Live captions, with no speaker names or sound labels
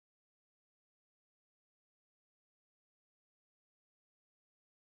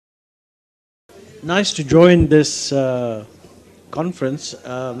Nice to join this conference.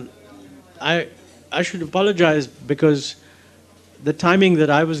 I should apologize because the timing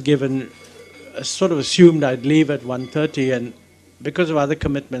that I was given sort of assumed I'd leave at 1:30, and because of other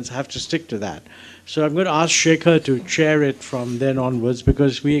commitments, I have to stick to that. So I'm going to ask Shekhar to chair it from then onwards,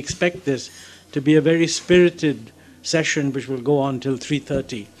 because we expect this to be a very spirited session which will go on till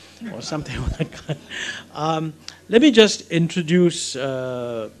 3:30 or something of that kind. Let me just introduce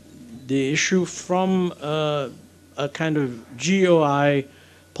the issue from a kind of GOI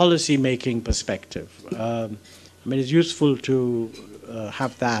policy-making perspective. I mean, it's useful to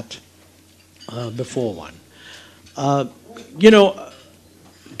have that before one.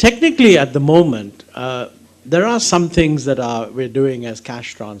 Technically at the moment, there are some things that we're doing as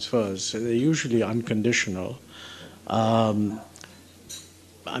cash transfers. So they're usually unconditional.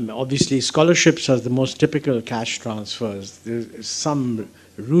 Obviously, scholarships are the most typical cash transfers. There's some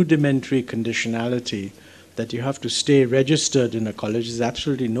rudimentary conditionality that you have to stay registered in a college. There's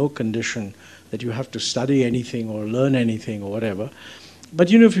absolutely no condition that you have to study anything or learn anything or whatever.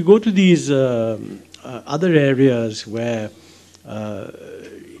 But if you go to these other areas where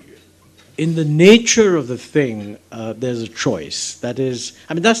in the nature of the thing, there's a choice. That is,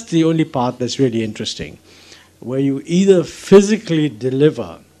 I mean, that's the only part that's really interesting, where you either physically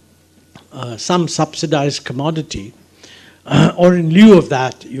deliver some subsidized commodity, or in lieu of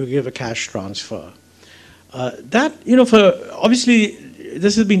that, you give a cash transfer. Obviously,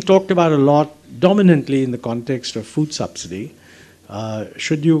 this has been talked about a lot, dominantly in the context of food subsidy.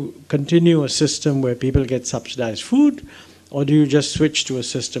 Should you continue a system where people get subsidized food, or do you just switch to a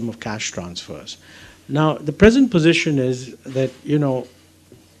system of cash transfers? Now, the present position is that,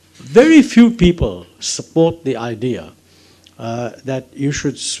 very few people support the idea that you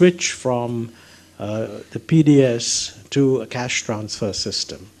should switch from the PDS to a cash transfer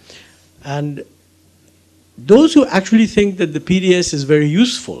system. And those who actually think that the PDS is very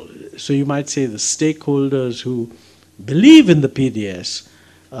useful, so you might say the stakeholders who believe in the PDS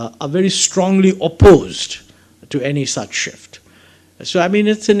are very strongly opposed to any such shift. So, I mean,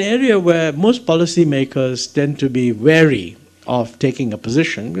 it's an area where most policymakers tend to be wary of taking a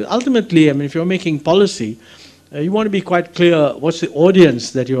position. Ultimately, I mean, if you're making policy, you want to be quite clear what's the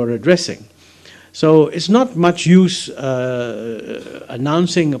audience that you're addressing. So it's not much use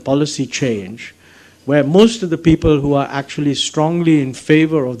announcing a policy change where most of the people who are actually strongly in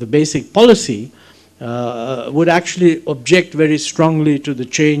favor of the basic policy would actually object very strongly to the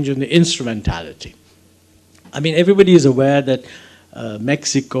change in the instrumentality. I mean, everybody is aware that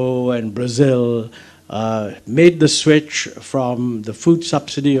Mexico and Brazil made the switch from the food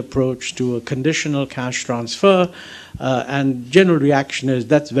subsidy approach to a conditional cash transfer, and general reaction is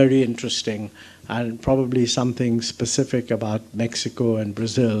that's very interesting, and probably something specific about Mexico and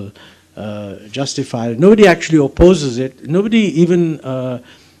Brazil justified. Nobody actually opposes it. Nobody even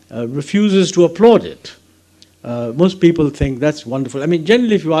refuses to applaud it. Most people think that's wonderful. I mean,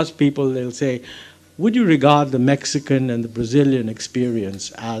 generally if you ask people, they'll say, would you regard the Mexican and the Brazilian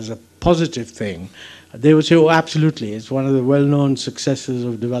experience as a positive thing? They would say, oh, absolutely. It's one of the well-known successes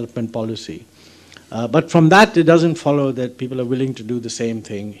of development policy. But from that, it doesn't follow that people are willing to do the same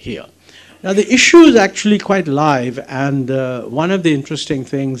thing here. Now, the issue is actually quite live, and one of the interesting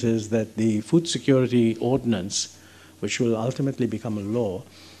things is that the Food Security Ordinance, which will ultimately become a law,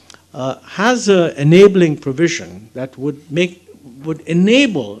 has an enabling provision that would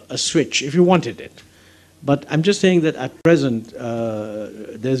enable a switch if you wanted it. But I'm just saying that at present,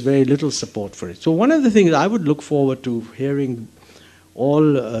 there's very little support for it. So one of the things I would look forward to hearing all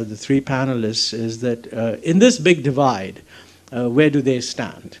the three panelists is that in this big divide, where do they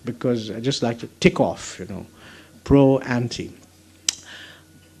stand? Because I just like to tick off, pro, anti.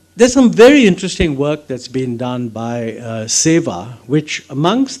 There's some very interesting work that's been done by SEVA, which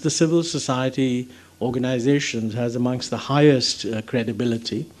amongst the civil society organizations has amongst the highest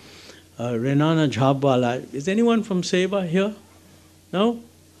credibility. Renana Jhabwala, is anyone from SEVA here? No?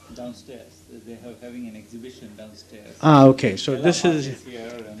 Downstairs. They're having an exhibition downstairs. Ah, okay. So this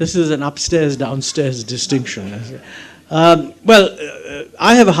is an upstairs-downstairs distinction.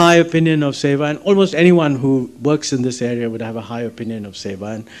 I have a high opinion of SEVA, and almost anyone who works in this area would have a high opinion of SEVA.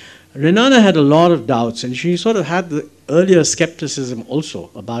 And Renana had a lot of doubts, and she sort of had the earlier skepticism also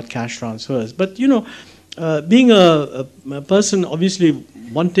about cash transfers. But, being a person obviously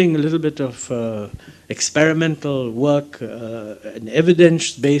wanting a little bit of experimental work, an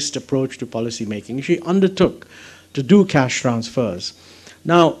evidence-based approach to policy making, she undertook to do cash transfers.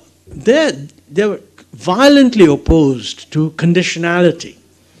 Now, they were violently opposed to conditionality.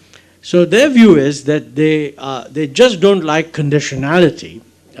 So their view is that they just don't like conditionality,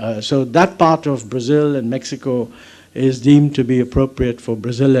 So that part of Brazil and Mexico is deemed to be appropriate for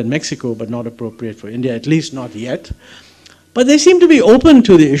Brazil and Mexico, but not appropriate for India, at least not yet. But they seem to be open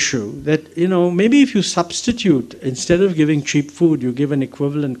to the issue that, maybe if you substitute, instead of giving cheap food, you give an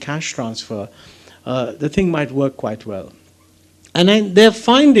equivalent cash transfer, the thing might work quite well. And they're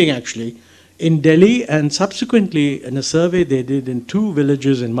finding, actually, in Delhi and subsequently in a survey they did in 2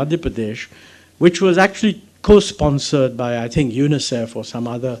 villages in Madhya Pradesh, which was actually co-sponsored by, I think, UNICEF or some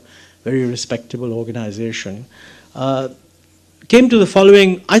other very respectable organization, came to the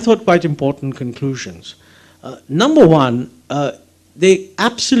following, I thought, quite important conclusions. Number one, they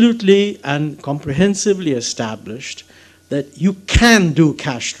absolutely and comprehensively established that you can do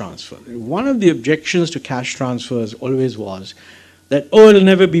cash transfer. One of the objections to cash transfers always was that, it'll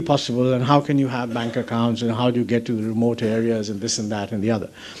never be possible, and how can you have bank accounts, and how do you get to the remote areas, and this and that and the other.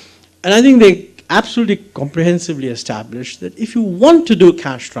 And I think they absolutely comprehensively established that if you want to do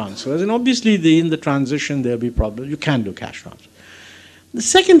cash transfers, and obviously in the transition there'll be problems, you can do cash transfers. The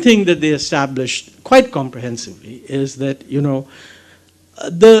second thing that they established quite comprehensively is that,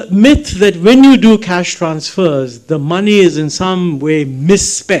 the myth that when you do cash transfers, the money is in some way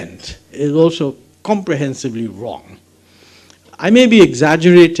misspent is also comprehensively wrong. I may be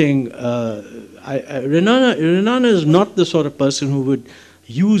exaggerating. Renana is not the sort of person who would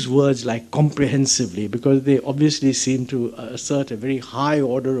use words like comprehensively, because they obviously seem to assert a very high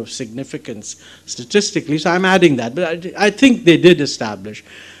order of significance statistically, so I'm adding that. But I think they did establish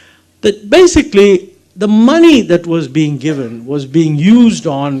that basically the money that was being given was being used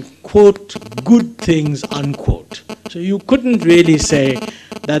on, quote, good things, unquote. So you couldn't really say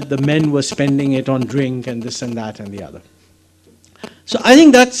that the men were spending it on drink and this and that and the other. So I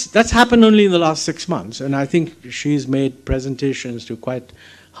think that's happened only in the last 6 months, and I think she's made presentations to quite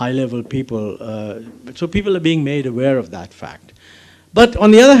high-level people, so people are being made aware of that fact. But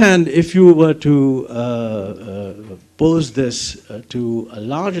on the other hand, if you were to pose this to a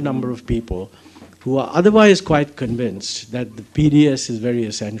large number of people who are otherwise quite convinced that the PDS is very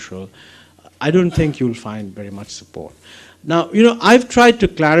essential, I don't think you'll find very much support. Now, I've tried to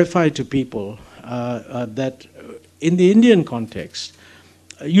clarify to people that in the Indian context,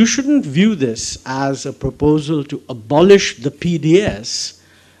 you shouldn't view this as a proposal to abolish the PDS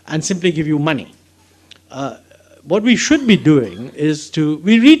and simply give you money. What we should be doing is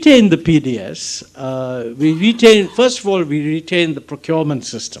we retain the PDS, first of all, we retain the procurement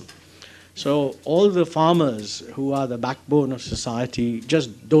system. So all the farmers who are the backbone of society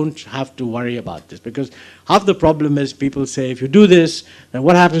just don't have to worry about this, because half the problem is people say, if you do this, then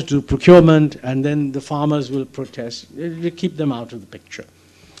what happens to procurement? And then the farmers will protest. We keep them out of the picture.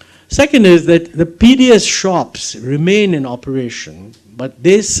 Second is that the PDS shops remain in operation, but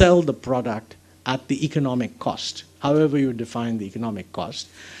they sell the product at the economic cost, however you define the economic cost.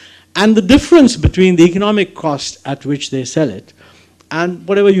 And the difference between the economic cost at which they sell it and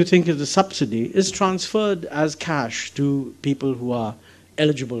whatever you think is the subsidy is transferred as cash to people who are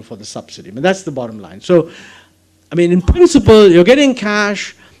eligible for the subsidy. I mean, that's the bottom line. So, I mean, in principle, you're getting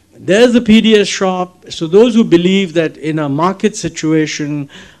cash, there's the PDS shop, so those who believe that in a market situation,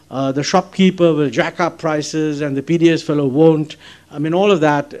 the shopkeeper will jack up prices and the PDS fellow won't, I mean, all of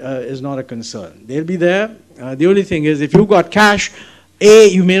that is not a concern. They'll be there. The only thing is, if you've got cash, A,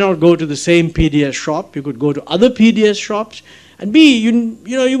 you may not go to the same PDS shop, you could go to other PDS shops, and B,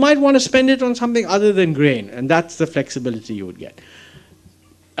 you might want to spend it on something other than grain, and that's the flexibility you would get.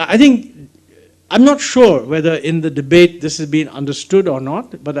 I'm not sure whether in the debate this has been understood or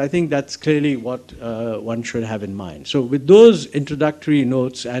not, but I think that's clearly what one should have in mind. So with those introductory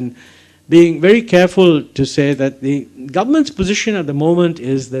notes, and being very careful to say that the government's position at the moment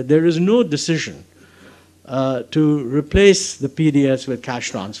is that there is no decision to replace the PDS with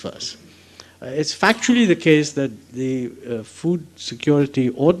cash transfers. It's factually the case that the Food Security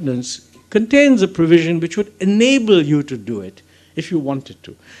Ordinance contains a provision which would enable you to do it if you wanted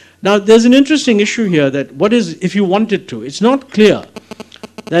to. Now, there's an interesting issue here that what is if you wanted to? It's not clear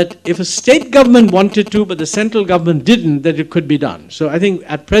that if a state government wanted to but the central government didn't, that it could be done. So I think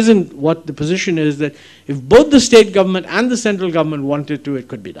at present what the position is that if both the state government and the central government wanted to, it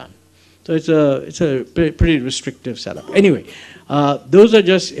could be done. So it's a pretty restrictive setup. Anyway, those are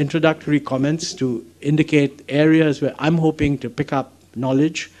just introductory comments to indicate areas where I'm hoping to pick up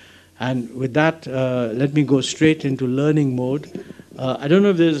knowledge. And with that, let me go straight into learning mode. I don't know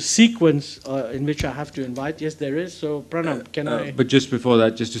if there's a sequence in which I have to invite. Yes, there is. So, Pranam, can I? But just before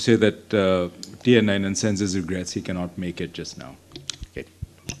that, just to say that TN9 and Senses regrets he cannot make it just now. Okay.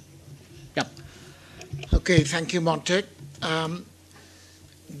 Yeah. Okay, thank you, Montek.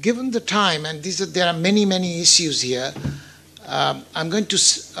 Given the time, and there are many, many issues here, I'm going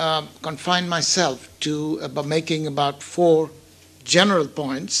to confine myself to making about 4 general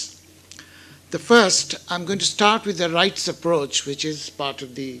points. The first, I'm going to start with the rights approach, which is part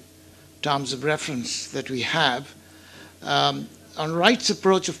of the terms of reference that we have. On rights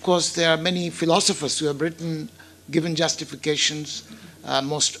approach, of course, there are many philosophers who have given justifications.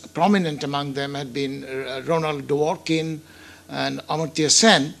 Most prominent among them had been Ronald Dworkin and Amartya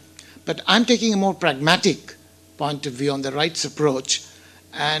Sen. But I'm taking a more pragmatic point of view on the rights approach.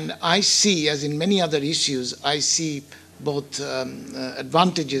 And I see, as in many other issues, I see both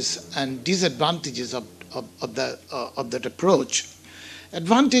advantages and disadvantages of that approach.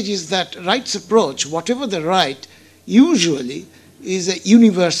 Advantage is that rights approach, whatever the right, usually is a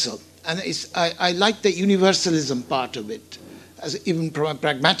universal. And I like the universalism part of it, even from a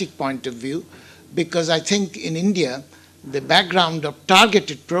pragmatic point of view, because I think in India, the background of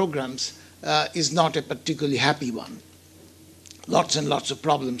targeted programs is not a particularly happy one. Lots and lots of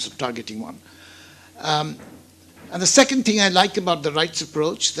problems of targeting one. And the second thing I like about the rights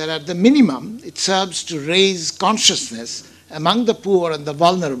approach, that at the minimum, it serves to raise consciousness among the poor and the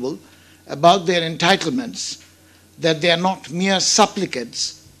vulnerable about their entitlements, that they are not mere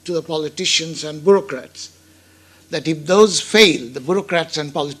supplicants to the politicians and bureaucrats. That if those fail, the bureaucrats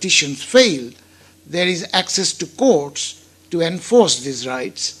and politicians fail, there is access to courts to enforce these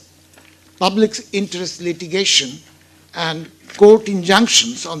rights. Public interest litigation and court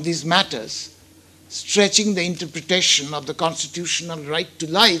injunctions on these matters, stretching the interpretation of the constitutional right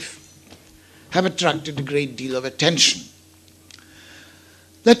to life, have attracted a great deal of attention.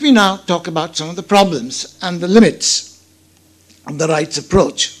 Let me now talk about some of the problems and the limits of the rights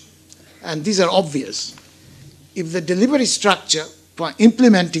approach. And these are obvious. If the delivery structure for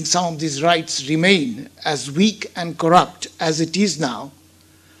implementing some of these rights remain as weak and corrupt as it is now,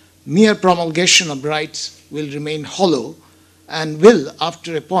 mere promulgation of rights will remain hollow and will,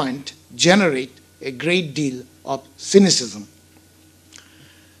 after a point, generate a great deal of cynicism.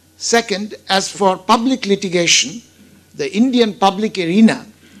 Second, as for public litigation, the Indian public arena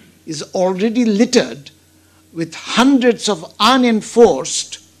is already littered with hundreds of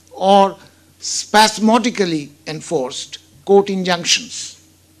unenforced or spasmodically enforced court injunctions.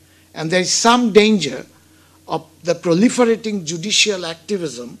 And there is some danger of the proliferating judicial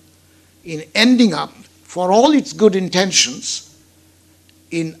activism in ending up, for all its good intentions,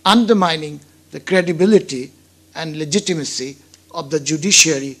 in undermining the credibility and legitimacy of the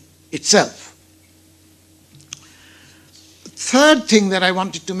judiciary itself. Third thing that I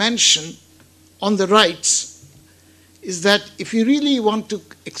wanted to mention on the rights is that if you really want to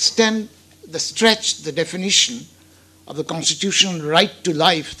stretch the definition of the constitutional right to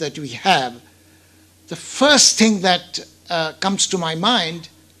life that we have, the first thing that comes to my mind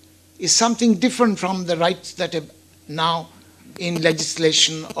is something different from the rights that are now in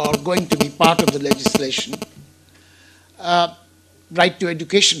legislation or going to be part of the legislation. Right to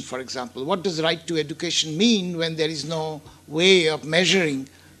education, for example. What does right to education mean when there is no way of measuring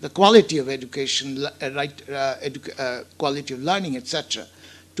the quality of education, quality of learning, etc.?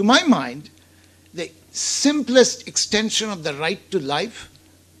 To my mind, the simplest extension of the right to life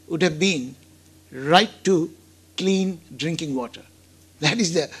would have been right to clean drinking water. That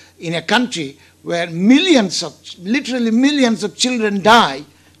is, in a country where literally millions of children die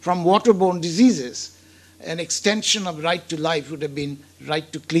from waterborne diseases, an extension of right to life would have been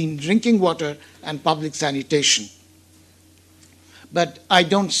right to clean drinking water and public sanitation. But I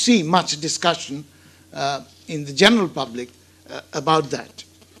don't see much discussion in the general public about that.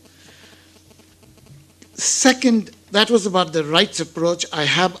 Second, that was about the rights approach. I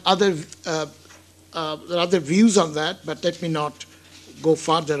have other views on that, but let me not go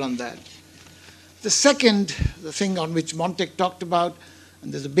further on that. The second, the thing on which Montek talked about,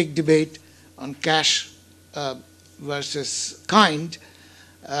 and there's a big debate on cash versus kind.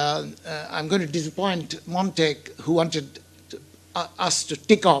 I'm going to disappoint Montek, who wanted us to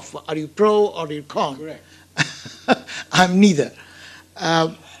tick off, are you pro or are you con? Correct. I'm neither.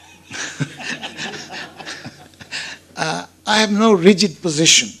 I have no rigid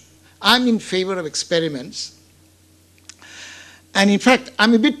position. I'm in favor of experiments. And in fact,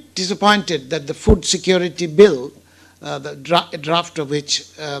 I'm a bit disappointed that the food security bill, the draft of which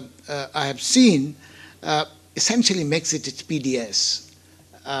I have seen, essentially makes it its PDS.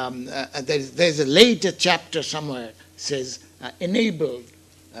 There's a later chapter somewhere says enable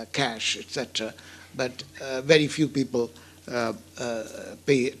cash, etc. But very few people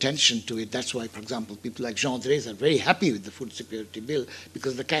pay attention to it. That's why, for example, people like Jean Drèze are very happy with the food security bill,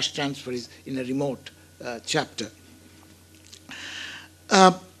 because the cash transfer is in a remote chapter.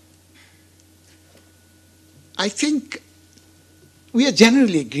 I think we are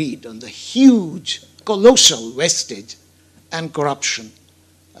generally agreed on the huge, colossal wastage and corruption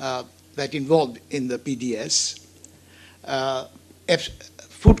that involved in the PDS.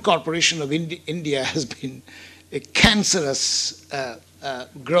 Food Corporation of India has been a cancerous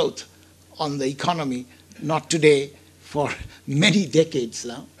growth on the economy, not today, for many decades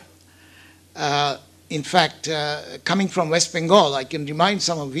now. In fact, coming from West Bengal, I can remind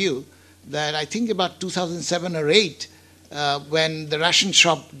some of you that I think about 2007 or 8, when the ration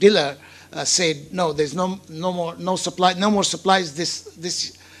shop dealer said, no, there's no more supplies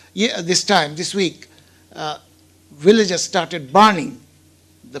this week, villagers started burning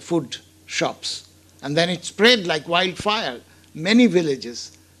the food shops. And then it spread like wildfire. Many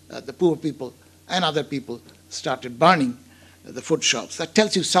villages, the poor people and other people, started burning the food shops. That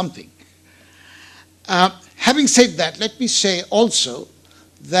tells you something. Having said that, let me say also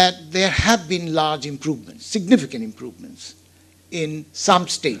that there have been large improvements, significant improvements in some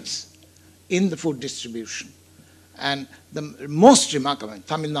states in the food distribution. And the most remarkable,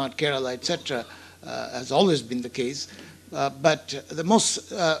 Tamil Nadu, Kerala, etc., has always been the case, but the most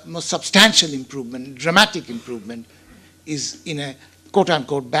substantial improvement, dramatic improvement, is in a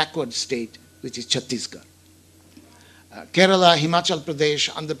quote-unquote backward state, which is Chhattisgarh. Kerala, Himachal Pradesh,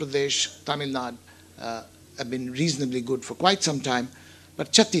 Andhra Pradesh, Tamil Nadu have been reasonably good for quite some time,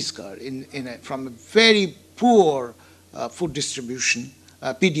 but Chhattisgarh, from a very poor food distribution,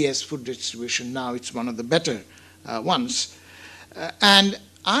 PDS food distribution, now it's one of the better ones. And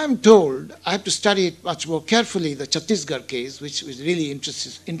I'm told, I have to study it much more carefully, the Chhattisgarh case, which really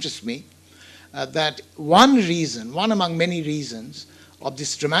interests me, that one among many reasons of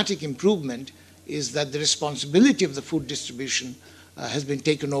this dramatic improvement is that the responsibility of the food distribution has been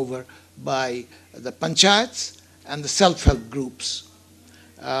taken over by the panchayats and the self-help groups.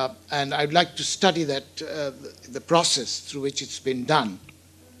 And I'd like to study that, the process through which it's been done.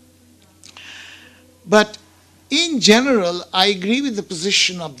 But in general, I agree with the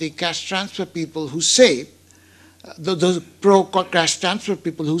position of the cash transfer people who say, those pro-cash transfer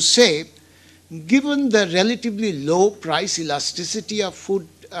people who say, given the relatively low price elasticity of food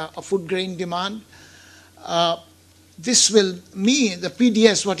grain demand, this will mean the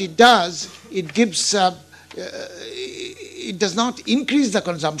PDS, what it does, it gives, it does not increase the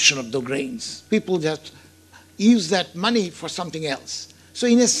consumption of the grains. People just use that money for something else. So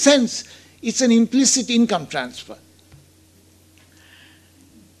in a sense, it's an implicit income transfer.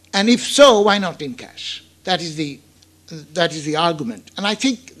 And if so, why not in cash? That is the argument. And I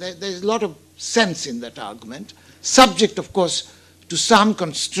think that there's a lot of sense in that argument, subject, of course, to some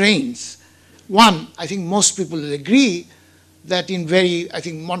constraints. One, I think most people will agree that I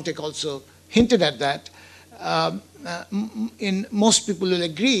think Montek also hinted at that, most people will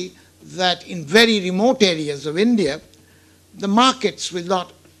agree that in very remote areas of India, the markets will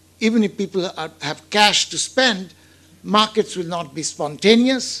not, even if people have cash to spend, markets will not be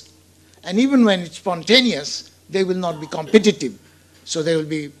spontaneous, and even when it's spontaneous, they will not be competitive. So there will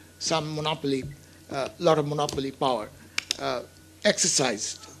be some monopoly, lot of monopoly power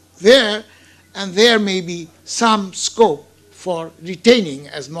exercised there, and there may be some scope for retaining,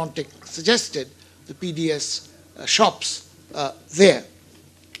 as Montek suggested, the PDS shops there.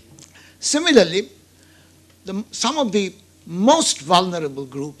 Similarly, some of the most vulnerable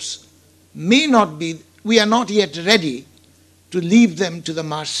groups may not be, we are not yet ready to leave them to the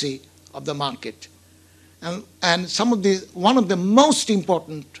mercy of the market. And one of the most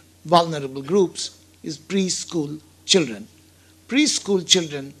important vulnerable groups is preschool children. Preschool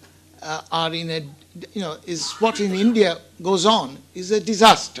children are is what in India goes on, is a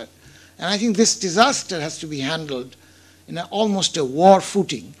disaster. And I think this disaster has to be handled in almost a war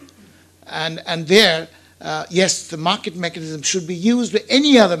footing. And there, yes, the market mechanism should be used, but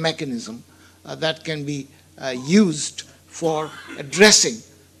any other mechanism that can be used for addressing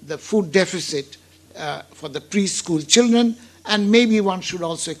the food deficit for the preschool children, and maybe one should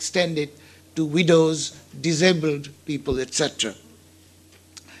also extend it to widows, disabled people, etc.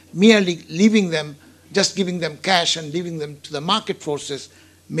 Merely leaving them, just giving them cash and leaving them to the market forces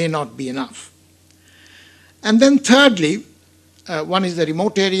may not be enough. And then thirdly, one is the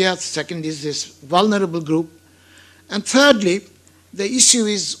remote areas, second is this vulnerable group, and thirdly, the issue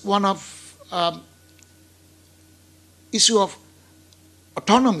is one of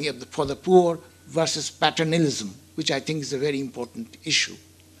autonomy for the poor versus paternalism, which I think is a very important issue.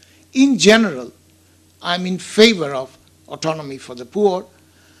 In general, I'm in favor of autonomy for the poor.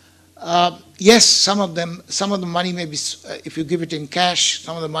 Yes, some of the money may be, if you give it in cash,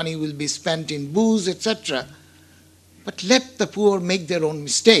 some of the money will be spent in booze, etc. But let the poor make their own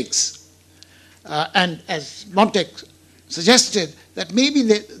mistakes. And as Montek suggested that maybe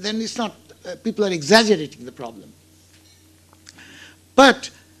then it's not, people are exaggerating the problem. But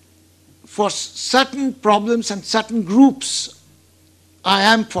for certain problems and certain groups, I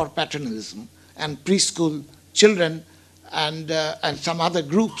am for paternalism, and preschool children and some other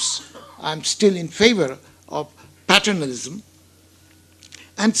groups, I'm still in favor of paternalism.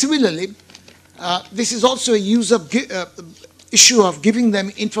 And similarly, this is also a issue of giving them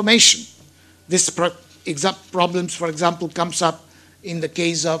information. This problems, for example, comes up in the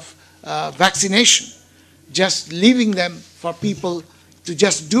case of vaccination. Just leaving them for people to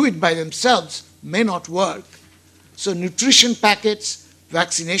just do it by themselves may not work. So nutrition packets,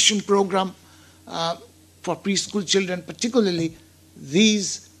 vaccination program for preschool children, particularly,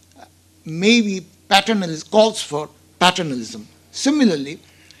 these may be calls for paternalism. Similarly,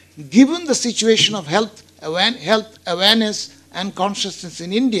 given the situation of health awareness and consciousness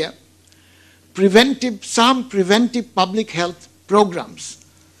in India, some preventive public health programs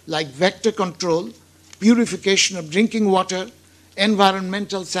like vector control, purification of drinking water,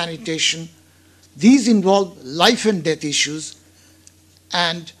 environmental sanitation, these involve life and death issues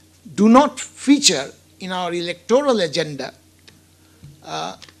and do not feature in our electoral agenda,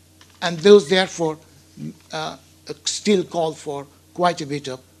 and those therefore still call for quite a bit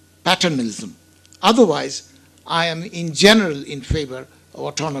of paternalism. Otherwise, I am in general in favor of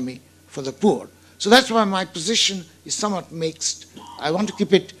autonomy for the poor. So that's why my position is somewhat mixed. I want to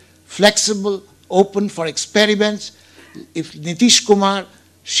keep it flexible, open for experiments. If Nitish Kumar,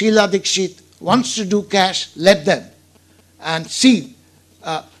 Sheila Dikshit wants to do cash, let them, and see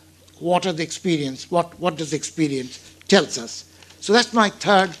what are the experience, what does the experience tells us. So that's my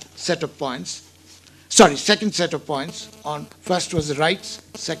second set of points. On first was the rights,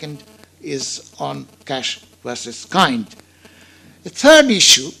 second is on cash versus kind. The third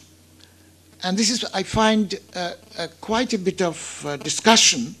issue, and this is, I find quite a bit of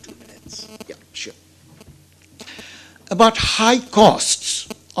discussion. 2 minutes. Yeah, sure. About high costs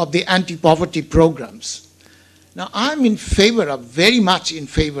of the anti-poverty programs. Now, I'm in favor of, very much in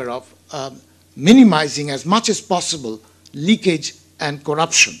favor of minimizing as much as possible leakage and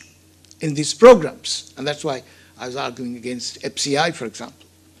corruption in these programs. And that's why I was arguing against FCI, for example.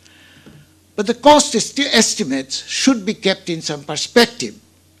 But the cost estimates should be kept in some perspective.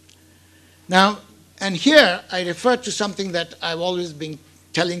 Now, and here I refer to something that I've always been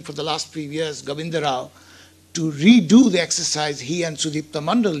telling for the last few years, Govinda Rao, to redo the exercise he and Sudipta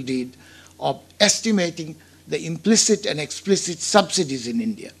Mandal did of estimating the implicit and explicit subsidies in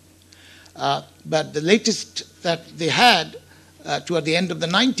India. But the latest that they had toward the end of the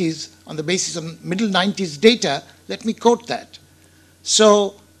 90s, on the basis of middle 90s data, let me quote that.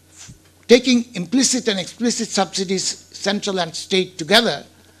 So, taking implicit and explicit subsidies, central and state together,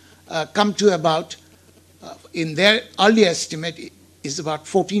 come to about, in their early estimate, is about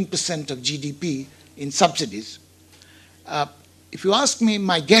 14% of GDP in subsidies. If you ask me,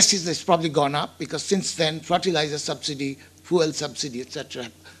 my guess is it's probably gone up, because since then, fertilizer subsidy, fuel subsidy, etc.,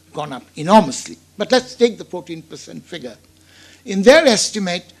 have gone up enormously. But let's take the 14% figure. In their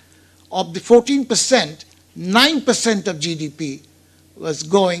estimate, of the 14%, 9% of GDP was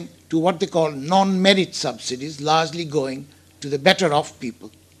going to what they call non-merit subsidies, largely going to the better off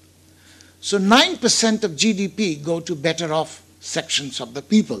people. So 9% of GDP go to better off sections of the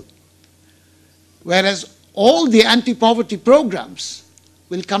people, whereas all the anti-poverty programs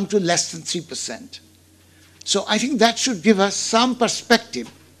will come to less than 3%. So I think that should give us some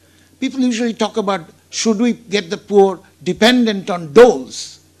perspective. People usually talk about, should we get the poor dependent on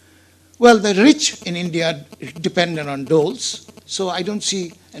doles? Well, the rich in India are dependent on doles, so I don't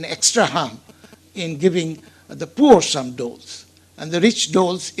see an extra harm in giving the poor some doles. And the rich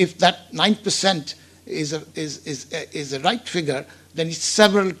doles, if that 9% is a right figure, then it's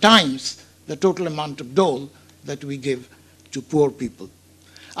several times the total amount of dole that we give to poor people.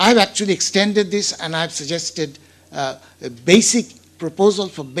 I've actually extended this, and I've suggested a basic proposal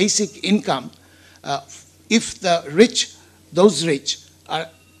for basic income. If the rich, those rich, are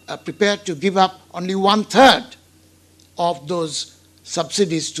prepared to give up only 1/3 of those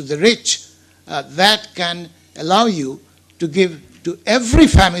subsidies to the rich, that can allow you to give to every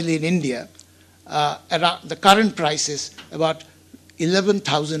family in India, at the current prices, about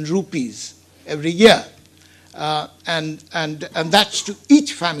 11,000 rupees every year. And that's to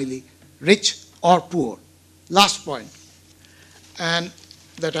each family, rich or poor. Last point, and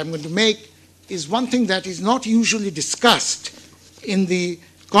that I'm going to make, is one thing that is not usually discussed in the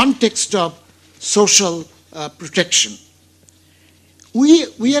context of social protection. We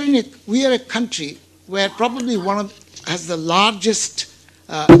are a country where probably has the largest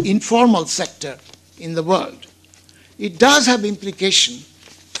informal sector in the world. it does have implication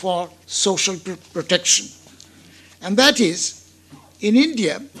for social protection. And that is, in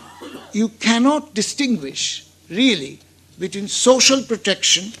India, you cannot distinguish really between social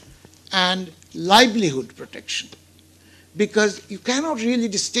protection and livelihood protection, because you cannot really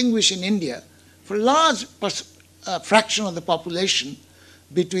distinguish in India for a large fraction of the population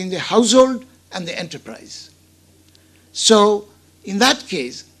between the household and the enterprise. So in that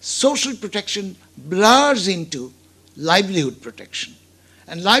case, social protection blurs into livelihood protection.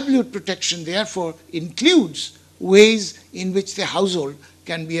 And livelihood protection, therefore, includes ways in which the household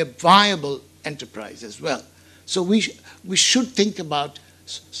can be a viable enterprise as well. So we should think about,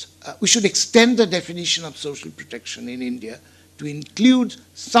 we should extend the definition of social protection in India to include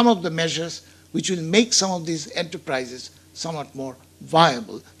some of the measures which will make some of these enterprises somewhat more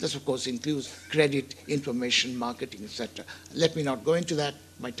viable. This, of course, includes credit, information, marketing, etc. Let me not go into that.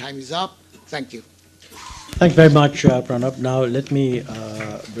 My time is up. Thank you. Thank you very much, Pranab. Now let me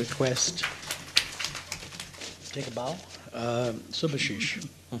request, take a bow, Subhashish.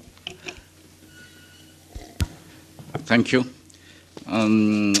 Thank you.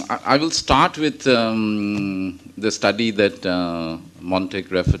 I will start with the study that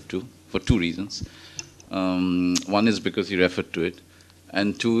Montek referred to for two reasons. One is because he referred to it,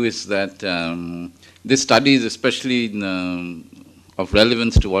 and two is that this study is especially of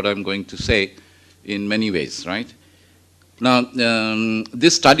relevance to what I'm going to say in many ways, right? Now,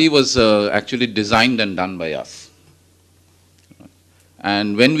 this study was actually designed and done by us.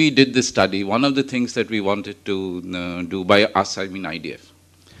 And when we did this study, one of the things that we wanted to do, by us I mean IDF,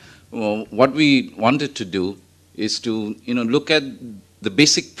 what we wanted to do is to look at the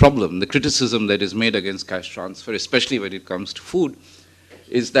basic problem, the criticism that is made against cash transfer, especially when it comes to food,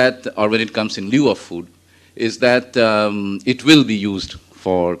 is that, or when it comes in lieu of food, is that it will be used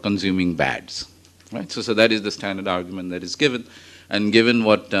for consuming bads. Right? So that is the standard argument that is given. And given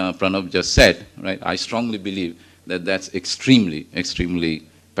what Pranab just said, right, I strongly believe that that's extremely, extremely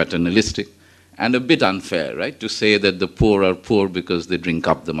paternalistic and a bit unfair, right, to say that the poor are poor because they drink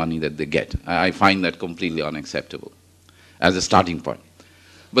up the money that they get. I find that completely unacceptable as a starting point.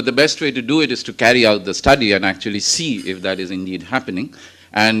 But the best way to do it is to carry out the study and actually see if that is indeed happening,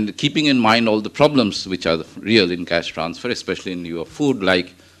 and keeping in mind all the problems which are real in cash transfer, especially in lieu of food,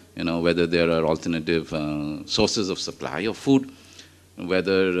 like whether there are alternative sources of supply of food,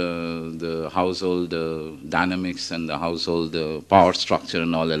 whether the household dynamics and the household power structure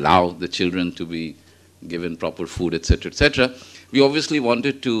and all allow the children to be given proper food, etc., etc. We obviously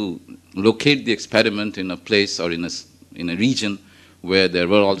wanted to locate the experiment in a place or in a region where there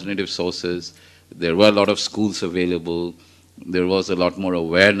were alternative sources, there were a lot of schools available, there was a lot more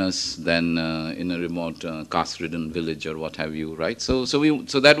awareness than in a remote caste-ridden village or what have you, right? So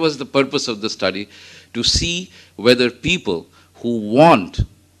that was the purpose of the study, to see whether people who want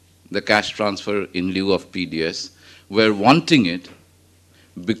the cash transfer in lieu of PDS were wanting it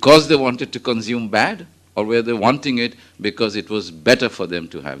because they wanted to consume bad, or were they wanting it because it was better for them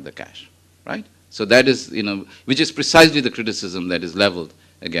to have the cash, right? So that is, which is precisely the criticism that is leveled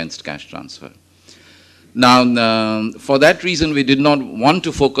against cash transfer. Now, for that reason, we did not want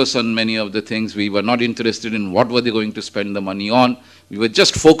to focus on many of the things. We were not interested in what were they going to spend the money on. We were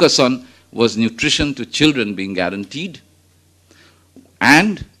just focused on, was nutrition to children being guaranteed,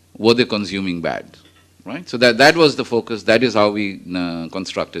 and were they consuming bad, right? So that was the focus. That is how we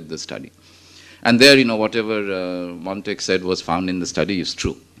constructed the study. And there, whatever Montek said was found in the study is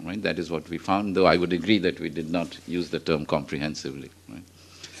true, right? That is what we found, though I would agree that we did not use the term comprehensively, right?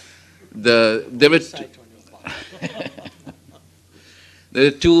 There were there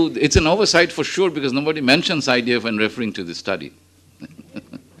are two, it's an oversight for sure, because nobody mentions IDF when referring to the study.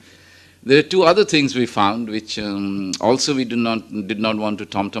 There are two other things we found, which also we did not want to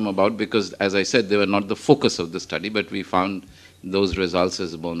tom-tom about, because, as I said, they were not the focus of the study, but we found those results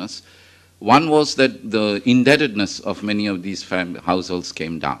as a bonus. One was that the indebtedness of many of these households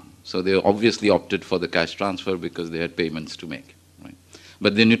came down. So they obviously opted for the cash transfer because they had payments to make, right?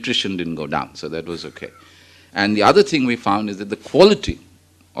 But the nutrition didn't go down, so that was okay. And the other thing we found is that the quality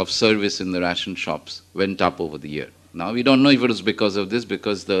of service in the ration shops went up over the year. Now, we don't know if it was because of this,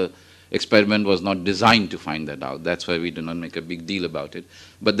 because the experiment was not designed to find that out. That's why we do not make a big deal about it.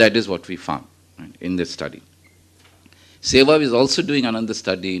 But that is what we found, right, in this study. Seva is also doing another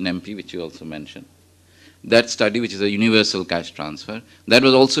study in MP, which you also mentioned. That study, which is a universal cash transfer, that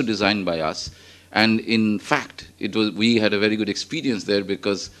was also designed by us. And in fact, we had a very good experience there,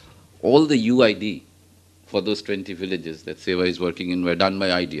 because all the UID for those 20 villages that Seva is working in were done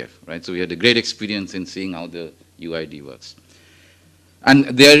by IDF, right? So we had a great experience in seeing how the UID works. And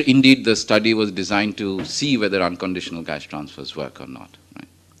there, indeed, the study was designed to see whether unconditional cash transfers work or not. Right?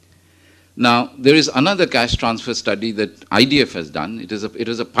 Now, there is another cash transfer study that IDF has done. It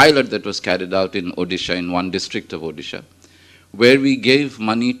is a pilot that was carried out in Odisha, in one district of Odisha, where we gave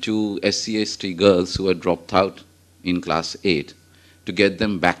money to SC/ST girls who had dropped out in class 8 to get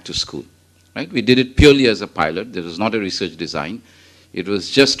them back to school. Right? We did it purely as a pilot. There was not a research design. It was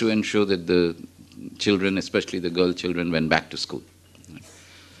just to ensure that the children, especially the girl children, went back to school.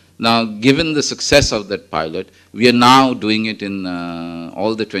 Now, given the success of that pilot, we are now doing it in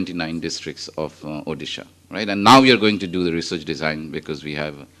all the 29 districts of Odisha, right? And now we are going to do the research design because we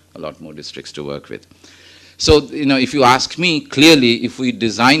have a lot more districts to work with. So, if you ask me, clearly, if we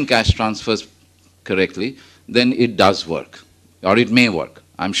design cash transfers correctly, then it does work, or it may work.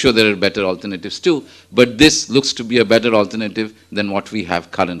 I'm sure there are better alternatives too, but this looks to be a better alternative than what we have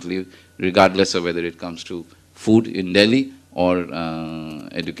currently, regardless of whether it comes to food in Delhi or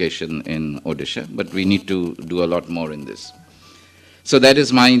education in Odisha, but we need to do a lot more in this. So that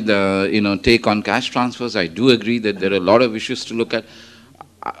is my take on cash transfers. I do agree that there are a lot of issues to look at.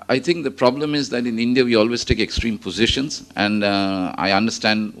 I think the problem is that in India we always take extreme positions, and I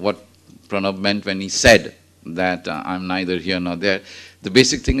understand what Pranab meant when he said that I'm neither here nor there. The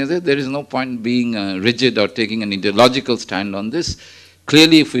basic thing is that there is no point being rigid or taking an ideological stand on this.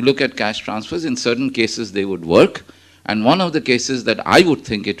 Clearly, if we look at cash transfers, in certain cases they would work. And one of the cases that I would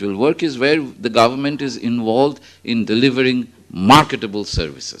think it will work is where the government is involved in delivering marketable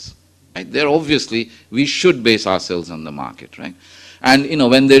services. Right? There obviously we should base ourselves on the market, right? And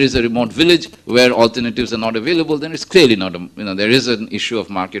when there is a remote village where alternatives are not available, then it's clearly not there is an issue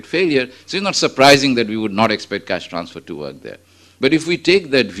of market failure. So it's not surprising that we would not expect cash transfer to work there. But if we take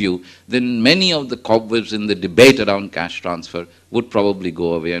that view, then many of the cobwebs in the debate around cash transfer would probably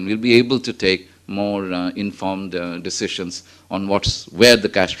go away, and we'll be able to take more informed decisions on where the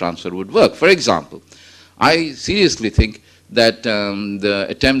cash transfer would work. For example, I seriously think that the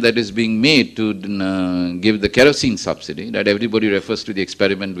attempt that is being made to give the kerosene subsidy, that everybody refers to the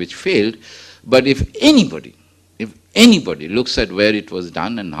experiment which failed, but if anybody looks at where it was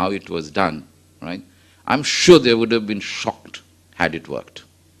done and how it was done, right, I'm sure they would have been shocked had it worked.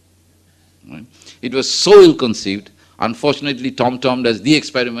 Right? It was so ill-conceived, unfortunately tom-tommed as the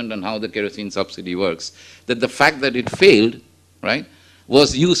experiment on how the kerosene subsidy works, that the fact that it failed, right,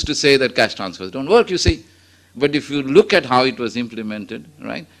 was used to say that cash transfers don't work, you see. But if you look at how it was implemented,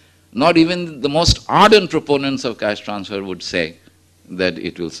 right, not even the most ardent proponents of cash transfer would say that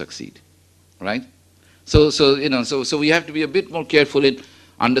it will succeed, right? So we have to be a bit more careful in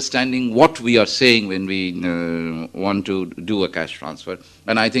understanding what we are saying when we want to do a cash transfer.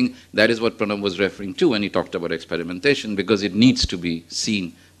 And I think that is what Pranab was referring to when he talked about experimentation, because it needs to be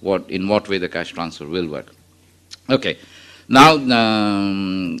seen in what way the cash transfer will work. Okay. Now,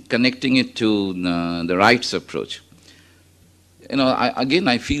 connecting it to the rights approach.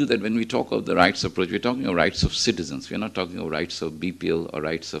 I feel that when we talk of the rights approach, we're talking of rights of citizens. We're not talking of rights of BPL or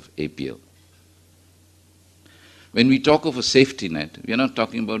rights of APL. When we talk of a safety net, we're not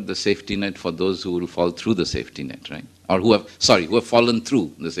talking about the safety net for those who will fall through the safety net, right? Or who have fallen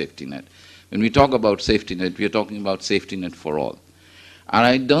through the safety net. When we talk about safety net, we're talking about safety net for all. And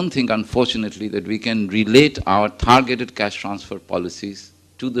I don't think, unfortunately, that we can relate our targeted cash transfer policies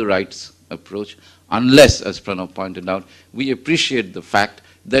to the rights approach unless, as Pranab pointed out, we appreciate the fact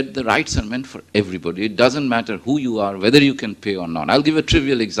that the rights are meant for everybody. It doesn't matter who you are, whether you can pay or not. I'll give a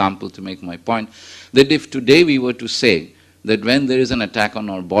trivial example to make my point, that if today we were to say that when there is an attack on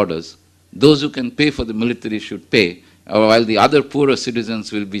our borders, those who can pay for the military should pay, while the other poorer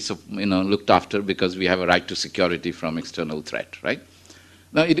citizens will be looked after because we have a right to security from external threat, right?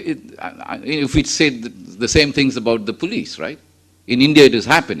 Now, if we say the same things about the police, right? In India it is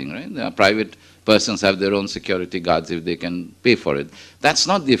happening, right? Private persons have their own security guards if they can pay for it. That's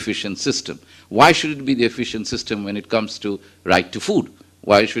not the efficient system. Why should it be the efficient system when it comes to right to food?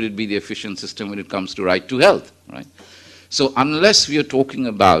 Why should it be the efficient system when it comes to right to health, right? So unless we are talking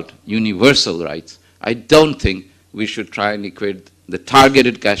about universal rights, I don't think we should try and equate the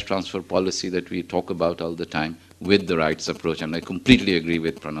targeted cash transfer policy that we talk about all the time with the rights approach, and I completely agree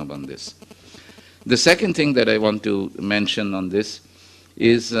with Pranab on this. The second thing that I want to mention on this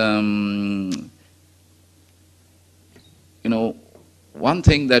is, one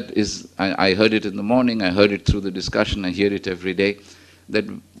thing that is, I heard it in the morning, I heard it through the discussion, I hear it every day, that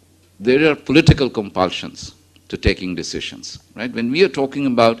there are political compulsions to taking decisions, right? When we are talking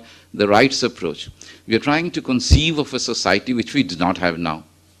about the rights approach, we are trying to conceive of a society which we do not have now,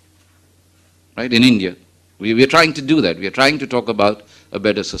 right, in India. We are trying to do that. We are trying to talk about a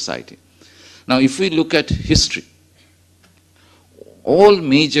better society. Now, if we look at history, all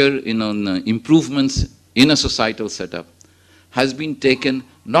major improvements in a societal setup has been taken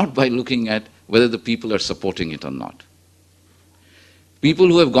not by looking at whether the people are supporting it or not. People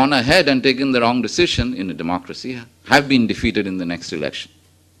who have gone ahead and taken the wrong decision in a democracy have been defeated in the next election.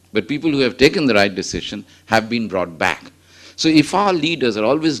 But people who have taken the right decision have been brought back. So if our leaders are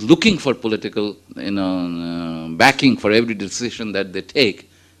always looking for political backing for every decision that they take,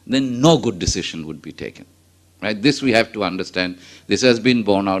 then no good decision would be taken. Right? This we have to understand. This has been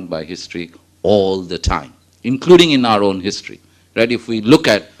borne out by history all the time, including in our own history. Right? If we look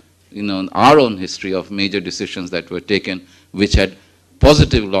at our own history of major decisions that were taken which had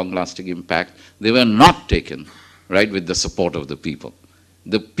positive long-lasting impact, they were not taken, right, with the support of the people.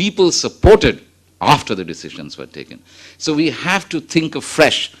 The people supported after the decisions were taken. So we have to think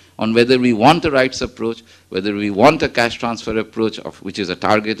afresh on whether we want a rights approach, whether we want a cash transfer approach, which is a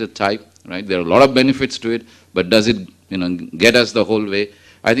targeted type, right? There are a lot of benefits to it, but does it get us the whole way?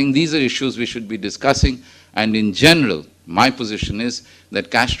 I think these are issues we should be discussing, and in general, my position is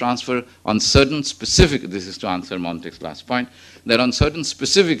that cash transfer on certain specific, this is to answer Montek's last point, that on certain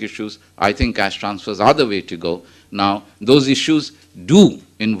specific issues, I think cash transfers are the way to go. Now, those issues do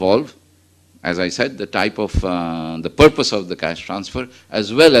involve, as I said, the type of, the purpose of the cash transfer,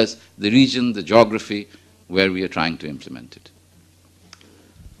 as well as the region, the geography where we are trying to implement it.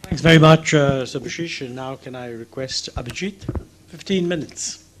 Thanks very much, Subhashish. And now can I request Abhijit? 15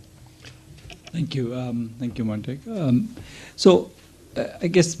 minutes. Thank you, Montek. So I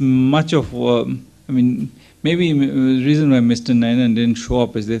guess much of, maybe the reason why Mr. Nainan didn't show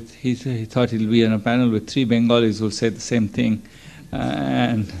up is that he thought he'll be on a panel with 3 Bengalis who'll say the same thing.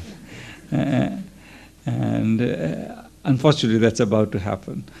 Unfortunately, that's about to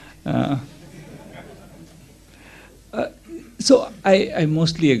happen. So I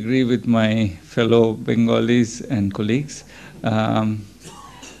mostly agree with my fellow Bengalis and colleagues.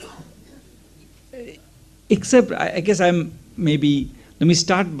 Except, I guess let me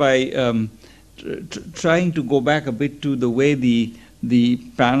start by trying to go back a bit to the way the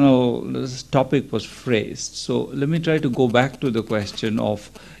panel's topic was phrased. So let me try to go back to the question of,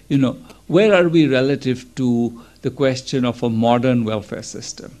 where are we relative to the question of a modern welfare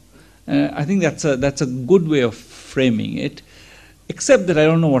system? I think that's a good way of framing it, except that I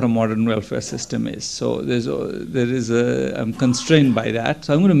don't know what a modern welfare system is. So I'm constrained by that.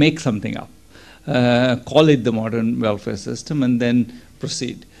 So I'm going to make something up. Call it the modern welfare system, and then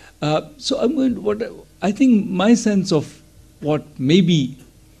proceed. So I think my sense of what maybe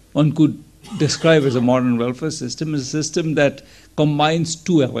one could describe as a modern welfare system is a system that combines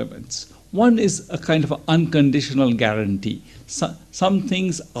 2 elements. One is a kind of an unconditional guarantee. Some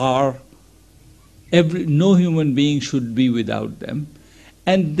things are, no human being should be without them.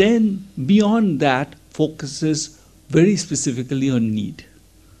 And then beyond that focuses very specifically on need.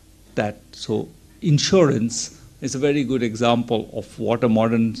 So insurance is a very good example of what a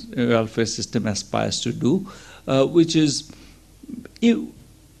modern welfare system aspires to do, which is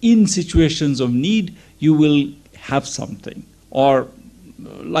in situations of need, you will have something. Or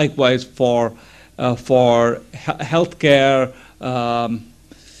likewise for healthcare,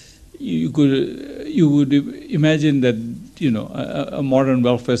 you would imagine that a modern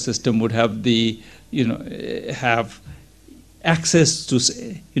welfare system would have have access to,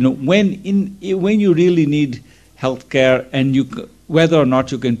 when you really need healthcare and whether or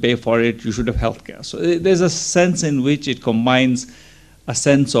not you can pay for it, you should have healthcare. So there's a sense in which it combines a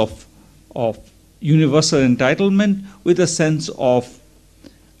sense of universal entitlement with a sense of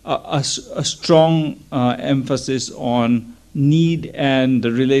a strong emphasis on need and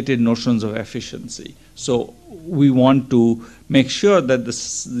the related notions of efficiency. So we want to make sure that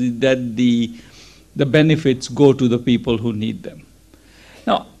the benefits go to the people who need them.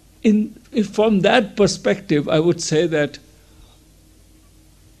 Now, from that perspective, I would say that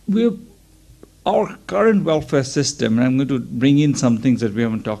our current welfare system, and I'm going to bring in some things that we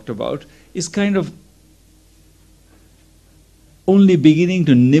haven't talked about, is kind of only beginning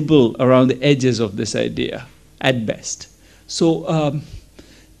to nibble around the edges of this idea, at best. So,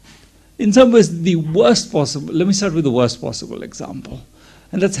 in some ways, the worst possible, let me start with the worst possible example,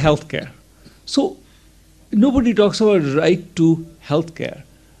 and that's healthcare. So, nobody talks about right to healthcare.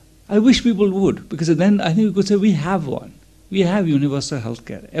 I wish people would, because then I think we could say we have one. We have universal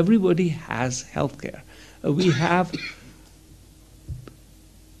healthcare. Everybody has healthcare. We have,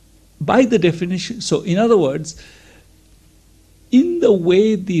 by the definition, so in other words, in the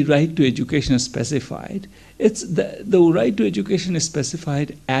way the right to education is specified, it's the right to education is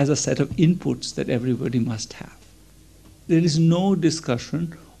specified as a set of inputs that everybody must have. There is no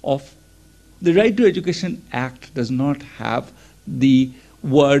discussion of, the Right to Education Act does not have the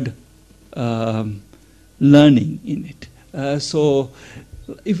word learning in it. So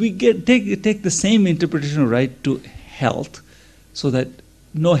if we take the same interpretation of right to health, so that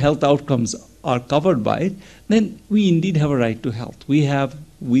no health outcomes are covered by it, then we indeed have a right to health. We have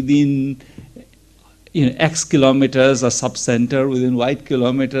within X kilometers a subcenter, within Y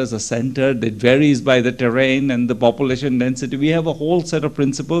kilometers a center that varies by the terrain and the population density. We have a whole set of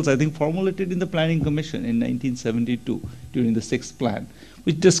principles, I think, formulated in the Planning Commission in 1972 during the 6th plan,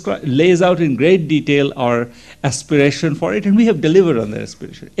 which lays out in great detail our aspiration for it, and we have delivered on that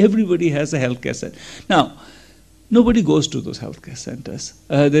aspiration. Everybody has a healthcare center. Now, nobody goes to those healthcare centers.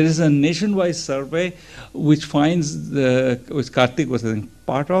 There is a nationwide survey which finds, which Karthik was I think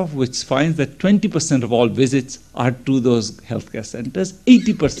part of, which finds that 20% of all visits are to those healthcare centers.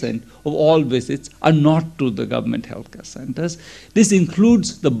 80% of all visits are not to the government healthcare centers. This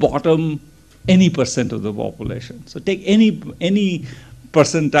includes the bottom any percent of the population. So take any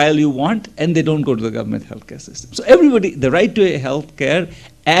percentile you want, and they don't go to the government healthcare system. So everybody, the right to healthcare,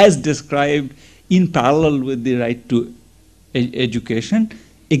 as described in parallel with the right to education,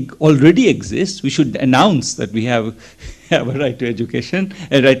 it already exists. We should announce that we have a right to education,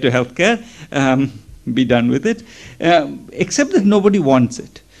 a right to healthcare, be done with it, except that nobody wants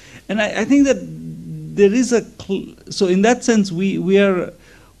it. And I think that there is so in that sense, we are,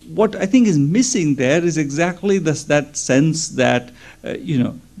 what I think is missing there is exactly that sense that,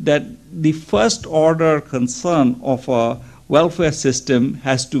 that the first order concern of a welfare system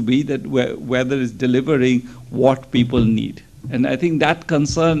has to be that whether it's delivering what people need. And I think that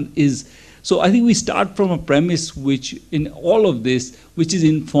concern is, so I think we start from a premise which, in all of this, which is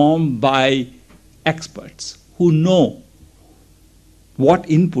informed by experts who know what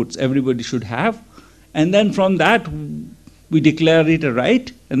inputs everybody should have, and then from that we declare it a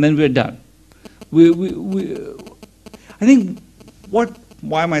right, and then we're done. I think,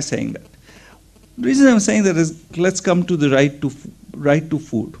 why am I saying that? The reason I'm saying that is, let's come to the right to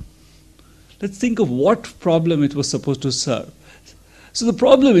food. Let's think of what problem it was supposed to serve. So the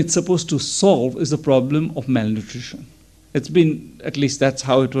problem it's supposed to solve is the problem of malnutrition. It's been, at least that's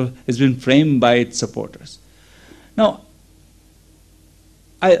how it's been framed by its supporters. Now,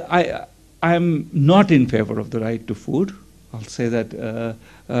 I'm not in favor of the right to food. I'll say that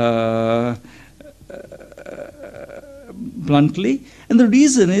bluntly. And the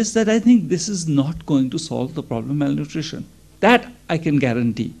reason is that I think this is not going to solve the problem of malnutrition. That I can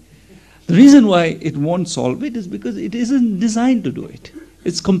guarantee. The reason why it won't solve it is because it isn't designed to do it.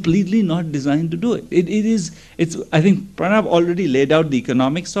 It's completely not designed to do it. I think Pranab already laid out the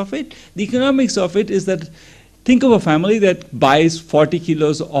economics of it. The economics of it is that, think of a family that buys 40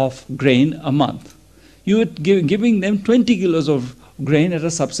 kilos of grain a month. You are giving them 20 kilos of grain at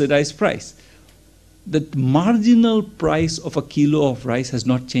a subsidized price. The marginal price of a kilo of rice has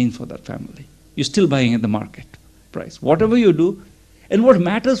not changed for that family. You're still buying at the market price. Whatever you do, and what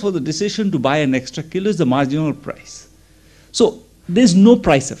matters for the decision to buy an extra kilo is the marginal price. So there's no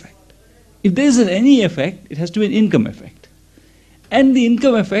price effect. If there isn't any effect, it has to be an income effect. And the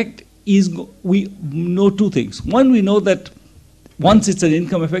income effect is, we know two things. One, we know that once it's an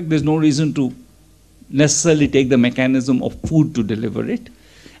income effect, there's no reason to necessarily take the mechanism of food to deliver it.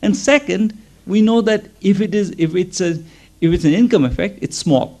 And second, we know that if it's an income effect, it's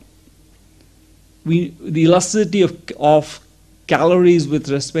small. The elasticity of calories with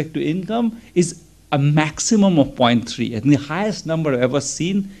respect to income is a maximum of 0.3. And the highest number I've ever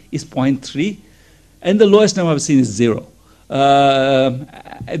seen is 0.3, and the lowest number I've seen is 0.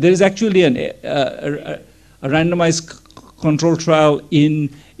 There is actually a randomized control trial in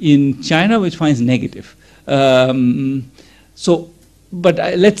China which finds negative. But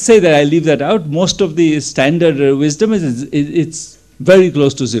let's say that I leave that out. Most of the standard wisdom is it's very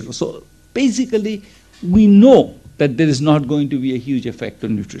close to 0. So basically, we know that there is not going to be a huge effect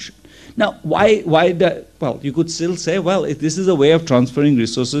on nutrition. Now, why that? Well, you could still say, well, if this is a way of transferring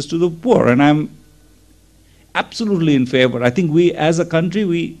resources to the poor, and I'm absolutely in favor. I think we, as a country,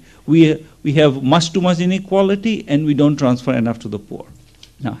 we have much too much inequality, and we don't transfer enough to the poor.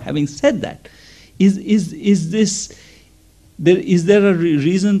 Now, having said that, is there a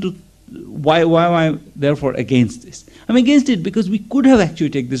reason to why am I therefore against this? I'm against it because we could have actually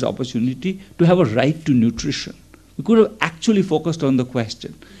taken this opportunity to have a right to nutrition. We could have actually focused on the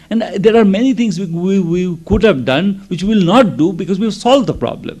question. And there are many things we could have done which we will not do because we've solved the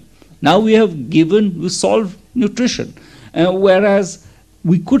problem. Now we solved nutrition. Whereas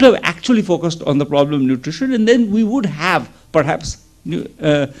we could have actually focused on the problem of nutrition, and then we would have perhaps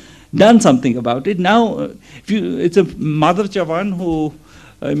done something about it. Now, it's a Madhav Chavan who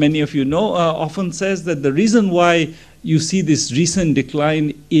many of you know often says that the reason why you see this recent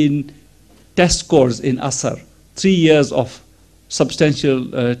decline in test scores in Assar, 3 years of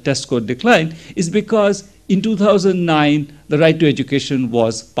substantial test score decline, is because in 2009, the right to education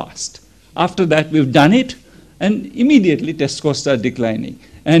was passed. After that, we've done it, and immediately test scores start declining.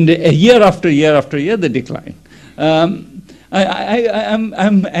 And year after year after year, they decline. I'm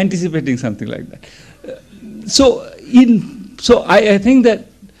anticipating something like that.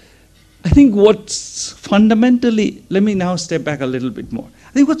 I think what's fundamentally, let me now step back a little bit more.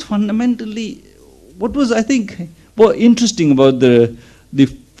 I think what's fundamentally, what was, I think, more interesting about the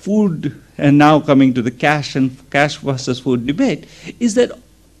food, and now coming to the cash and cash versus food debate, is that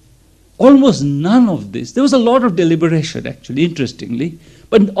almost none of this, there was a lot of deliberation actually, interestingly,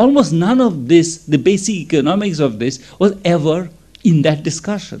 but almost none of this, the basic economics of this, was ever in that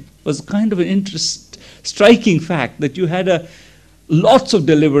discussion. It was kind of an striking fact that you had lots of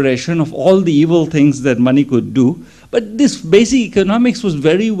deliberation of all the evil things that money could do, but this basic economics was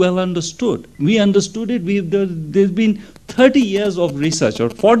very well understood. We understood it. There's been 30 years of research or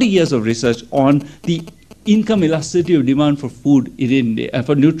 40 years of research on the income elasticity of demand for food in India,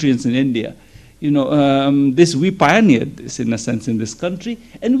 for nutrients in India. You know, we pioneered this in a sense in this country,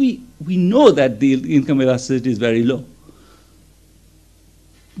 and we know that the income elasticity is very low.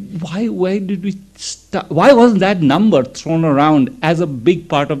 Why did we start? Why wasn't that number thrown around as a big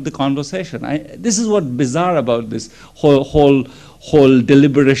part of the conversation? This is what's bizarre about this whole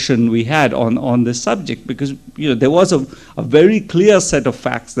deliberation we had on this subject, because there was a very clear set of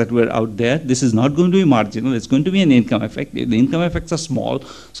facts that were out there. This is not going to be marginal. It's going to be an income effect. The income effects are small.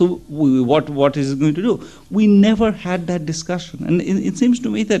 So what is it going to do? We never had that discussion, and it seems to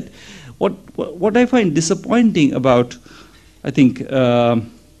me that what I find disappointing about, I think.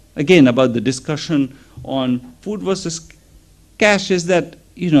 Again, about the discussion on food versus cash is that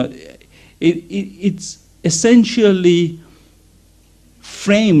it's essentially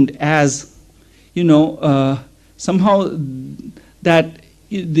framed as somehow that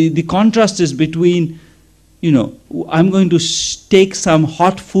the contrast is between I'm going to take some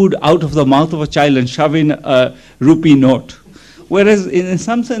hot food out of the mouth of a child and shove in a rupee note, whereas in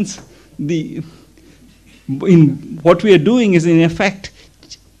some sense what we are doing is in effect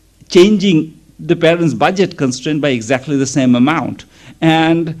changing the parent's budget constraint by exactly the same amount.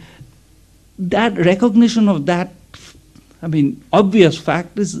 And that recognition of that, obvious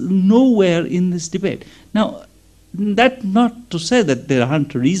fact is nowhere in this debate. Now, that not to say that there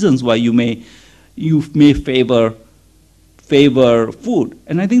aren't reasons why you may favor food.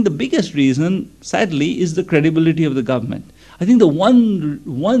 And I think the biggest reason, sadly, is the credibility of the government. I think the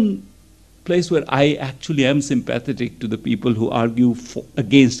one place where I actually am sympathetic to the people who argue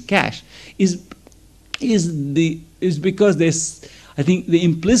against cash is because I think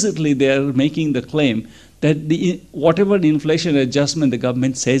implicitly they are making the claim that whatever the inflation adjustment the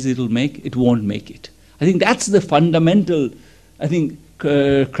government says it will make, it won't make it. I think that's the fundamental,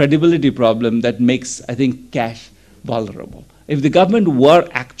 credibility problem that makes, cash vulnerable. If the government were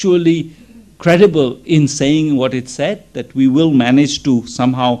actually credible in saying what it said, that we will manage to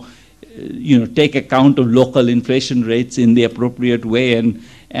somehow take account of local inflation rates in the appropriate way and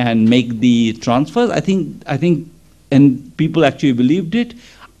make the transfers, I think, and people actually believed it.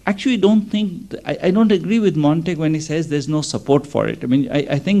 Actually, I don't agree with Montek when he says there's no support for it.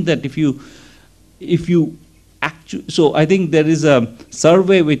 I think that if you actually, so I think there is a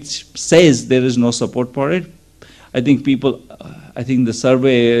survey which says there is no support for it. I think the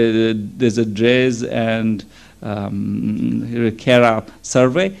survey, there's a Drez and Kera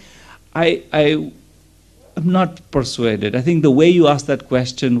survey. I am not persuaded. I think the way you ask that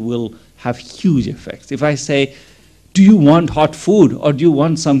question will have huge effects. If I say, do you want hot food or do you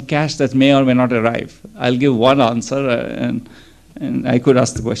want some cash that may or may not arrive? I'll give one answer, and I could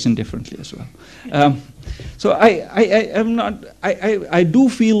ask the question differently as well. So I do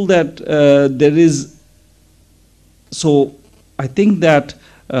feel that there is, so I think that,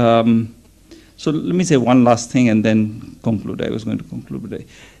 so let me say one last thing and then conclude. I was going to conclude today.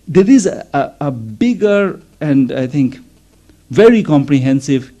 There is a bigger and I think very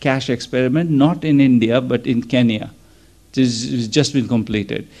comprehensive cash experiment, not in India, but in Kenya. It has just been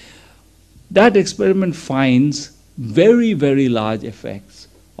completed. That experiment finds very, very large effects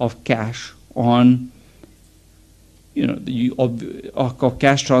of cash on, of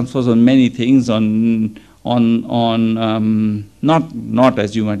cash transfers on many things, not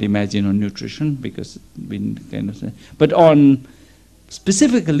as you might imagine on nutrition, because we kind of say, but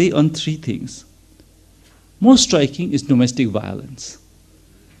specifically on three things. Most striking is domestic violence.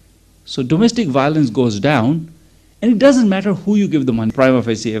 So domestic violence goes down, and it doesn't matter who you give the money, prima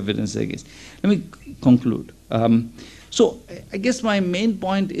facie evidence against. Let me conclude. So I guess my main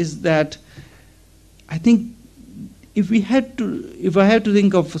point is that I think if I had to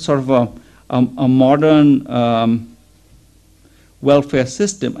think of sort of a modern welfare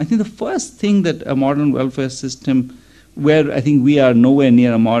system, I think the first thing that a modern welfare system, where I think we are nowhere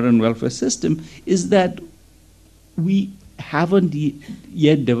near a modern welfare system, is that we haven't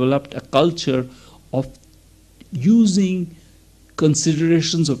yet developed a culture of using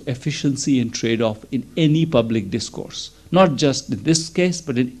considerations of efficiency and trade-off in any public discourse, not just in this case,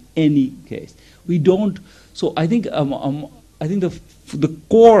 but in any case. We don't. So I think the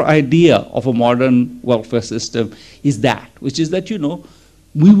core idea of a modern welfare system is that, which is that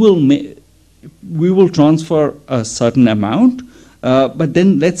we will transfer a certain amount, but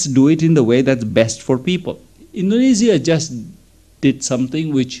then let's do it in the way that's best for people. Indonesia just did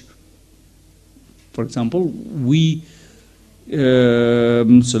something which, for example,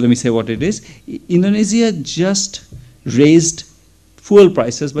 so let me say what it is. Indonesia just raised fuel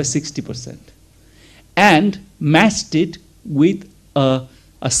prices by 60% and matched it with a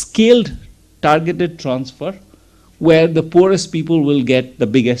scaled targeted transfer where the poorest people will get the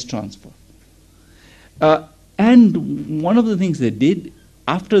biggest transfer. And one of the things they did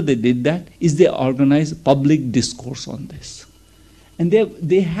after they did that is they organized public discourse on this. And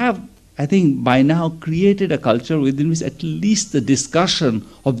they have, I think, by now created a culture within which at least the discussion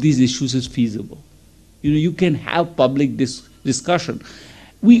of these issues is feasible. You can have public discussion.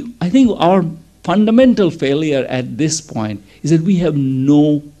 I think our fundamental failure at this point is that we have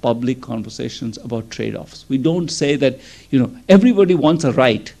no public conversations about trade-offs. We don't say that, everybody wants a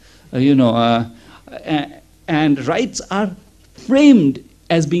right, and rights are framed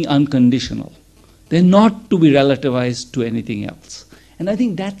as being unconditional. They're not to be relativized to anything else. And I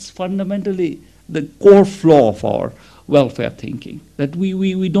think that's fundamentally the core flaw of our welfare thinking, that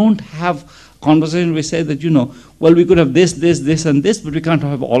we don't have conversation. We say that, well, we could have this, and this, but we can't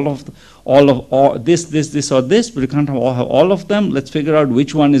have all of this, or this, but we can't have all of them. Let's figure out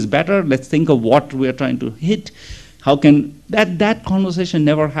which one is better. Let's think of what we are trying to hit. How can that conversation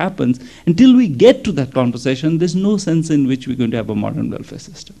never happens until we get to that conversation? There's no sense in which we're going to have a modern welfare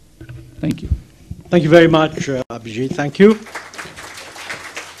system. Thank you. Thank you very much, Abhijit. Thank you.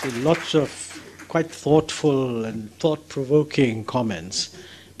 Lots of quite thoughtful and thought-provoking comments.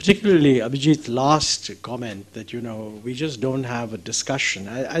 Particularly Abhijit's last comment that, we just don't have a discussion.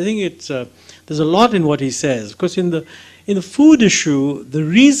 I think there's a lot in what he says. Because in the food issue, the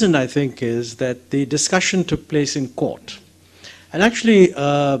reason I think is that the discussion took place in court. And actually,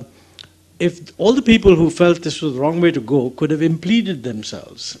 if all the people who felt this was the wrong way to go could have impleaded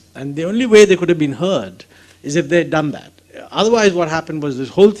themselves, and the only way they could have been heard is if they'd done that. Otherwise, what happened was this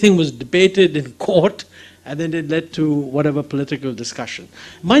whole thing was debated in court, and then it led to whatever political discussion.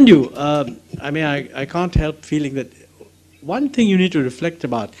 Mind you, I can't help feeling that one thing you need to reflect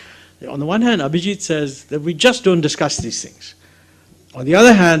about, on the one hand, Abhijit says that we just don't discuss these things. On the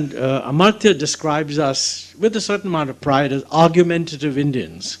other hand, Amartya describes us with a certain amount of pride as argumentative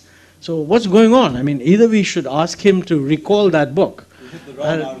Indians. So what's going on? Either we should ask him to recall that book,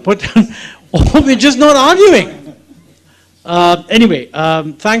 or we're just not arguing. Anyway,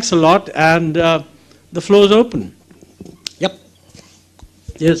 thanks a lot, and the floor is open. Yep.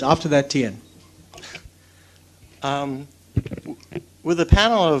 Yes, after that, TN. With a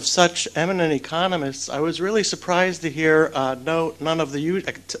panel of such eminent economists, I was really surprised to hear none of the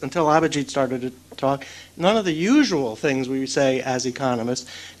until Abhijit started to talk, none of the usual things we say as economists.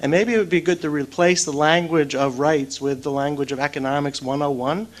 And maybe it would be good to replace the language of rights with the language of economics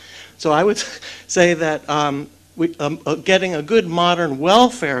 101. So I would say that getting a good modern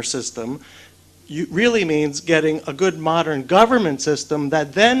welfare system really means getting a good modern government system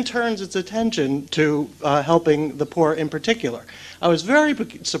that then turns its attention to helping the poor in particular. I was very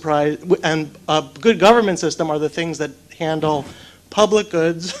surprised, and a good government system are the things that handle public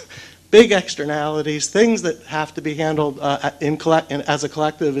goods, big externalities, things that have to be handled as a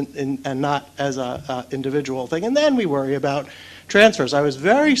collective and not as an individual thing. And then we worry about transfers. I was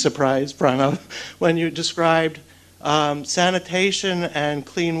very surprised, Pranav, when you described sanitation and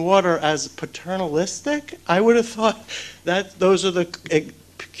clean water as paternalistic. I would have thought that those are the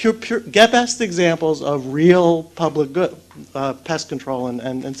best examples of real public good, pest control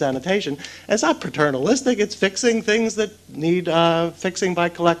and sanitation. And it's not paternalistic, it's fixing things that need fixing by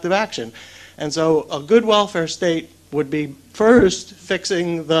collective action. And so a good welfare state would be first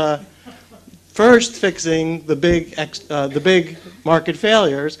fixing the big market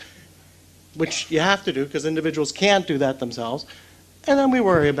failures, which you have to do because individuals can't do that themselves. And then we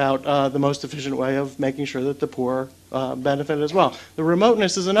worry about the most efficient way of making sure that the poor benefit as well. The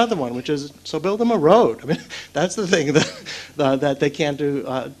remoteness is another one, which is, so build them a road. I mean, that's the thing that they can't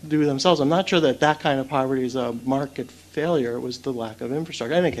do themselves. I'm not sure that that kind of poverty is a market failure. It was the lack of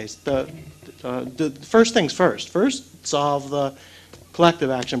infrastructure. In any case, the first things first. First, solve the collective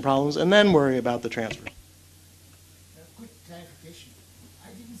action problems, and then worry about the transfer. Quick clarification. I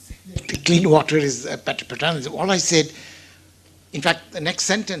didn't say that the clean water is paternalism. All I said, in fact, the next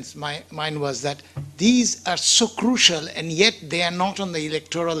sentence, mine was that these are so crucial and yet they are not on the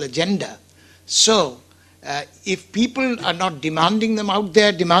electoral agenda. So if people are not demanding them out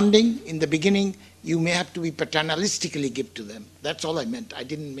there, demanding in the beginning, you may have to be paternalistically give to them. That's all I meant. I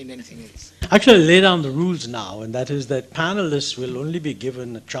didn't mean anything else. Actually, lay down the rules now, and that is that panelists will only be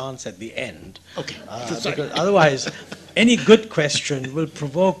given a chance at the end. Okay. Because otherwise, any good question will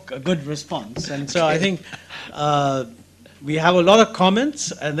provoke a good response. And so I think we have a lot of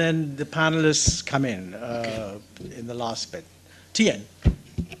comments, and then the panelists come in the last bit. Tien.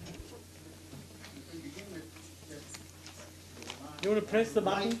 You want to press the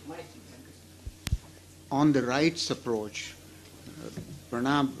button? On the rights approach,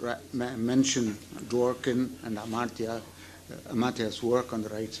 Pranab mentioned Dworkin and Amartya's work on the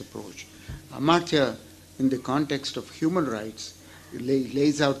rights approach. Amartya, in the context of human rights,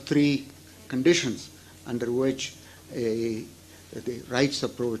 lays out 3 conditions under which the rights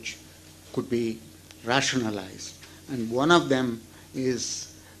approach could be rationalized. And one of them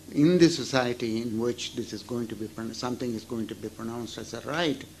is, in the society in which this is going to be something is going to be pronounced as a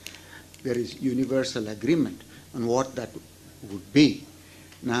right, there is universal agreement on what that would be.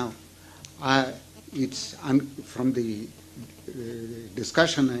 Now, it's from the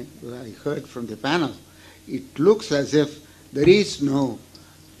discussion I heard from the panel, it looks as if there is no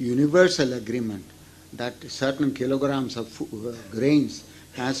universal agreement that certain kilograms of grains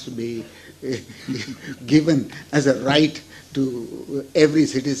has to be given as a right to every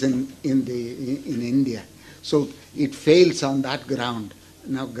citizen in India. So it fails on that ground.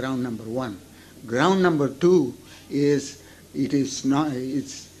 Now, ground number 1. Ground number 2 is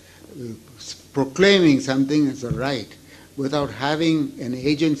it's proclaiming something as a right without having an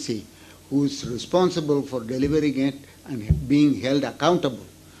agency who's responsible for delivering it and being held accountable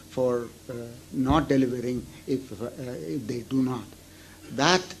for not delivering if they do not.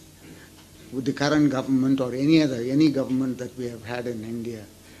 That, with the current government or any government that we have had in India,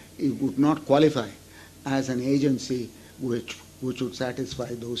 it would not qualify as an agency which would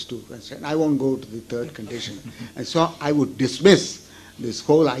satisfy those 2 conditions. I won't go to the 3rd condition. And so I would dismiss this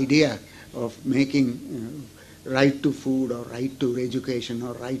whole idea of making right to food or right to education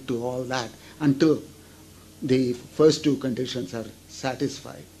or right to all that until the first 2 conditions are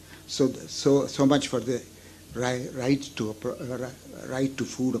satisfied. So much for the right to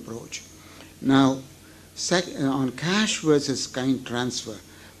food approach. Now, on cash versus kind transfer,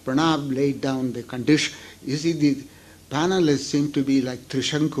 Pranab laid down the condition. You see, the panelists seem to be like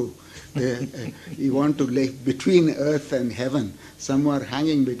Trishanku. You want to lay between earth and heaven, somewhere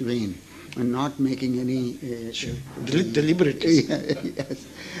hanging between, and not making any deliberate. Yes.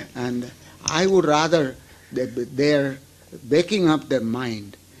 And I would rather that they're waking up their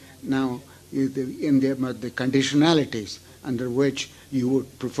mind now in the conditionalities under which you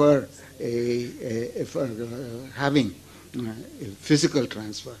would prefer having a physical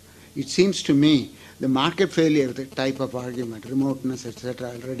transfer. It seems to me the market failure type of argument, remoteness, etc.,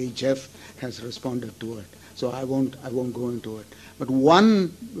 already Jeff has responded to it. So I won't go into it. But one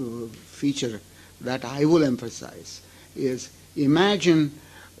feature that I will emphasize is, imagine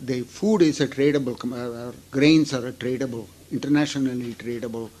the food is a tradable, grains are a tradable, internationally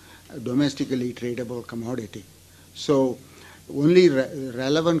tradable, domestically tradable commodity. So only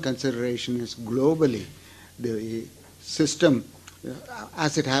relevant consideration is globally the system,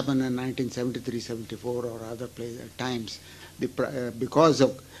 as it happened in 1973-74 or other times, because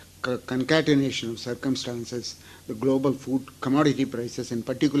of concatenation of circumstances, the global food commodity prices, in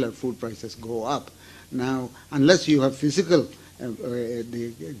particular food prices, go up. Now, unless you have physical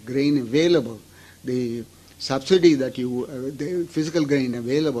the grain available, the subsidy that the physical grain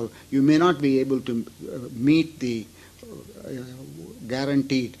available, you may not be able to meet the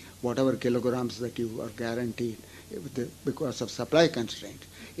guaranteed whatever kilograms that you are guaranteed because of supply constraints,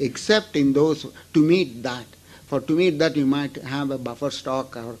 except in those to meet that. To meet that, you might have a buffer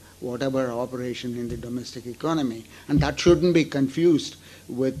stock or whatever operation in the domestic economy, and that shouldn't be confused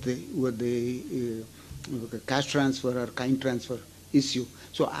with the cash transfer or kind transfer issue.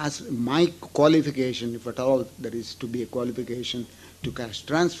 So as my qualification, if at all there is to be a qualification to cash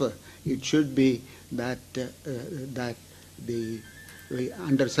transfer, it should be that that the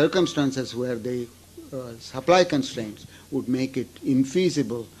under circumstances where the supply constraints would make it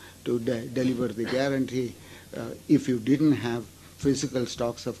infeasible to deliver the guarantee if you didn't have physical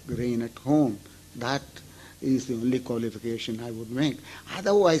stocks of grain at home. That is the only qualification I would make.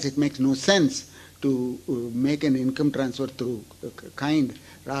 Otherwise, it makes no sense to make an income transfer through kind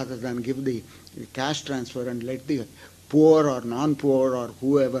rather than give the cash transfer and let the poor or non-poor or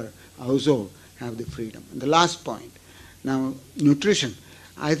whoever household have the freedom. And the last point, now nutrition.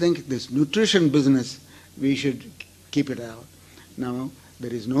 I think this nutrition business, we should keep it out. Now,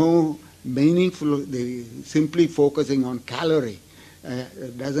 there is no meaningful, simply focusing on calorie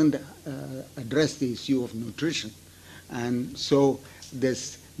doesn't address the issue of nutrition. And so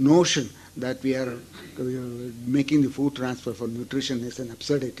this notion that we are making the food transfer for nutrition is an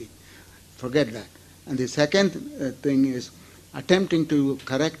absurdity. Forget that. And the second thing is attempting to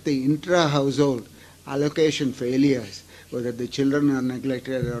correct the intra-household allocation failures, whether the children are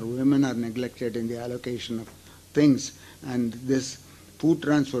neglected or women are neglected in the allocation of things. And this food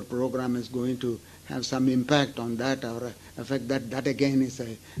transfer program is going to have some impact on that or affect that. That again is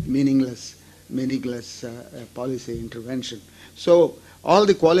a meaningless policy intervention. So all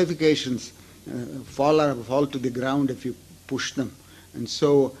the qualifications fall to the ground if you push them. And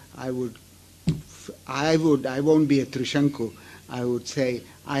so I won't be a Trishanku. I would say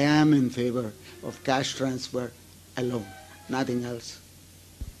I am in favor of cash transfer alone, nothing else.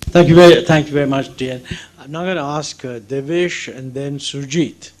 Thank you very much, Dian. I'm now going to ask Devesh and then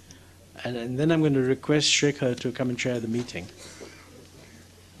Surjit. And then I'm going to request Shekhar to come and chair the meeting.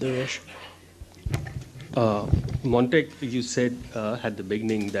 Devesh. Montek, you said at the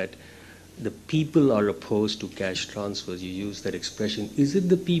beginning that the people are opposed to cash transfers. You used that expression. Is it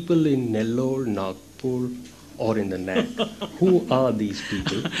the people in Nellore, Nagpur, or in the NAC? Who are these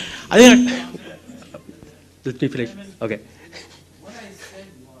people? I think... Let me finish. Okay.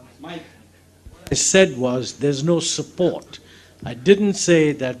 What I said was there's no support. I didn't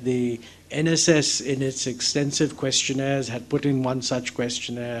say that the NSS in its extensive questionnaires had put in one such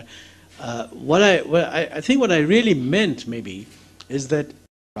questionnaire. I think what I really meant maybe is that,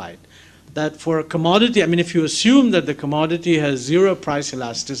 right, that for a commodity, I mean, if you assume that the commodity has zero price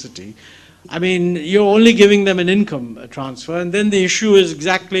elasticity, I mean, you're only giving them an income transfer, and then the issue is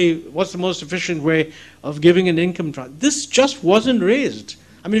exactly what's the most efficient way of giving an income transfer. This just wasn't raised.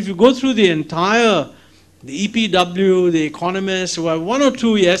 I mean, if you go through the entire, the EPW, the economists, well, one or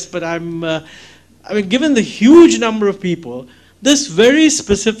two, yes, but I mean, given the huge number of people, this very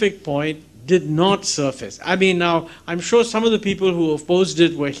specific point did not surface. I mean, now, I'm sure some of the people who opposed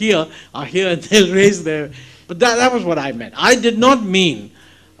it are here, and they'll raise their, but that was what I meant. I did not mean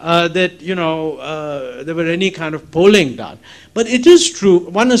that, you know, there were any kind of polling done. But it is true,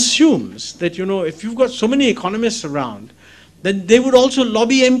 one assumes that, you know, if you've got so many economists around, then they would also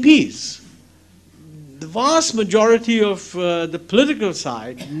lobby MPs. The vast majority of the political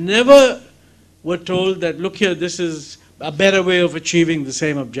side never were told that, look here, this is a better way of achieving the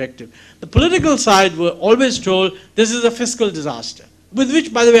same objective. The political side were always told this is a fiscal disaster, with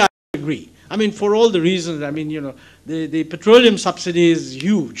which, by the way, I agree. I mean, for all the reasons, I mean, you know, the petroleum subsidy is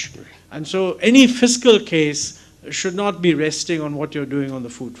huge. And so any fiscal case should not be resting on what you're doing on the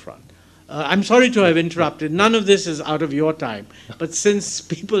food front. I'm sorry to have interrupted. None of this is out of your time. But since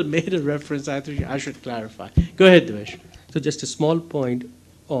people made a reference, I think I should clarify. Go ahead, Devesh. So just a small point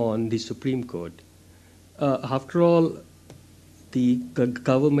on the Supreme Court. After all, the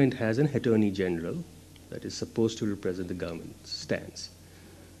government has an Attorney General that is supposed to represent the government's stance.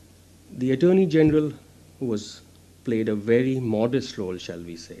 The Attorney General played a very modest role, shall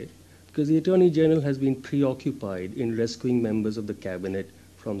we say, because the Attorney General has been preoccupied in rescuing members of the cabinet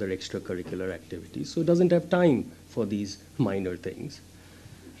from their extracurricular activities, so doesn't have time for these minor things.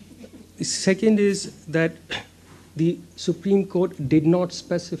 The second is that the Supreme Court did not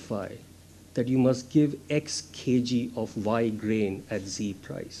specify that you must give X kg of Y grain at Z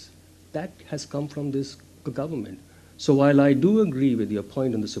price. That has come from this government. So while I do agree with your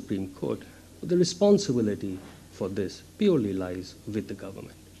point on the Supreme Court, the responsibility for this purely lies with the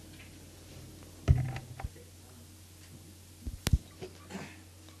government.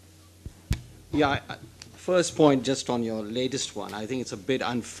 Yeah, first point just on your latest one, I think it's a bit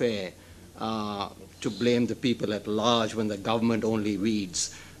unfair to blame the people at large when the government only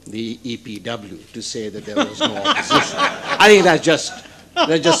reads the EPW to say that there was no opposition. I think that's just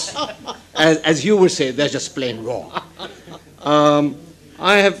as you would say, that's just plain wrong.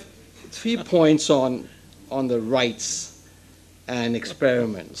 I have 3 points on the rights and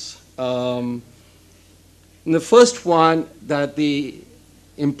experiments. The first one, that the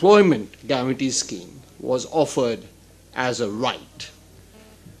employment guarantee scheme was offered as a right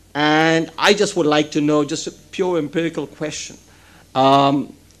And I just would like to know, just a pure empirical question.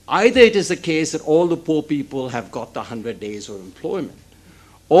 Either it is the case that all the poor people have got the 100 days of employment,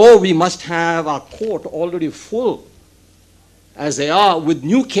 or we must have our court already full, as they are, with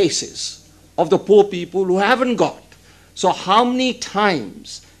new cases of the poor people who haven't got. So how many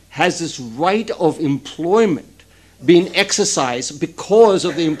times has this right of employment been exercised because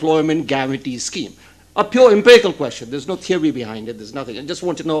of the employment guarantee scheme? A pure empirical question. There's no theory behind it. There's nothing. I just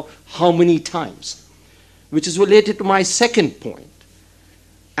want to know how many times, which is related to my second point.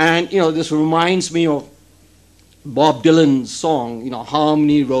 And, this reminds me of Bob Dylan's song, how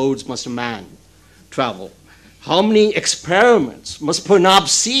many roads must a man travel? How many experiments must Pranab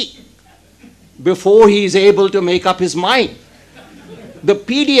see before he is able to make up his mind? The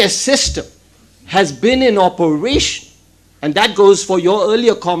PDS system has been in operation, and that goes for your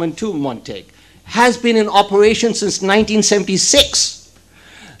earlier comment too, Montague, has been in operation since 1976.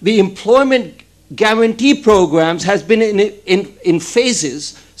 The employment guarantee programs has been in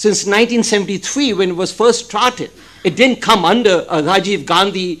phases since 1973 when it was first started. It didn't come under a Rajiv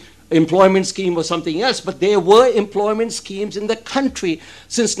Gandhi employment scheme or something else, but there were employment schemes in the country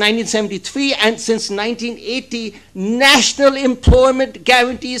since 1973, and since 1980, national employment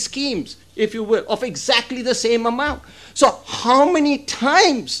guarantee schemes, if you will, of exactly the same amount. So how many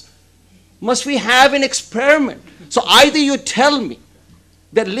times must we have an experiment? So either you tell me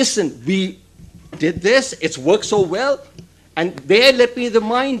that, listen, we did this, it's worked so well, and there let me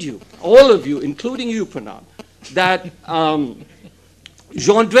remind you, all of you, including you, Pranab, that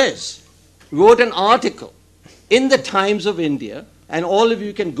Jean Drèze wrote an article in the Times of India, and all of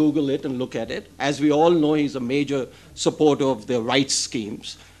you can Google it and look at it. As we all know, he's a major supporter of the rights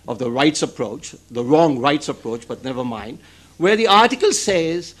schemes, of the rights approach, the wrong rights approach, but never mind, where the article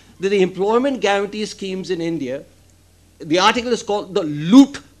says that the employment guarantee schemes in India, the article is called the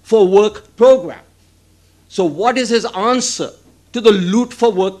Loot for Work program. So what is his answer to the Loot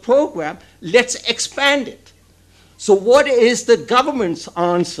for Work program? Let's expand it. So what is the government's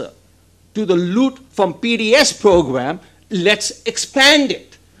answer to the Loot from PDS program? Let's expand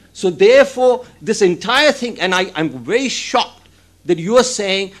it. So therefore, this entire thing, and I'm very shocked that you are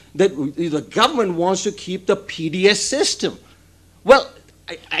saying that the government wants to keep the PDS system. Well,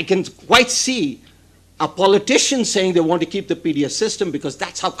 I can quite see a politician saying they want to keep the PDS system because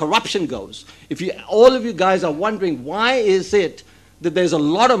that's how corruption goes. If all of you guys are wondering why is it that there's a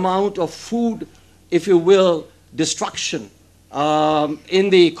lot amount of food, if you will, destruction in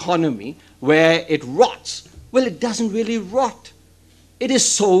the economy where it rots. Well, it doesn't really rot. It is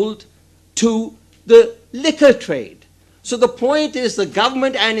sold to the liquor trade. So the point is the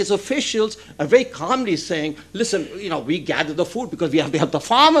government and its officials are very calmly saying, listen, we gather the food because we have to help the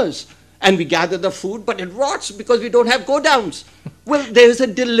farmers, and we gather the food, but it rots because we don't have go-downs. Well, there is a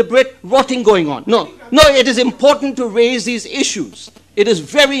deliberate rotting going on. No, it is important to raise these issues. It is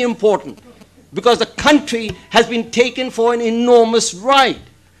very important because the country has been taken for an enormous ride.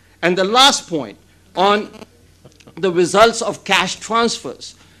 And the last point on the results of cash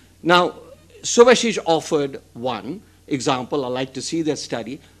transfers. Now, Subhashish offered one example. I'd like to see that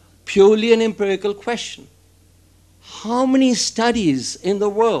study. Purely an empirical question. How many studies in the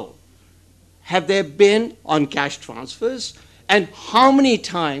world have there been on cash transfers, and how many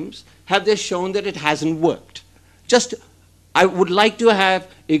times have they shown that it hasn't worked? I would like to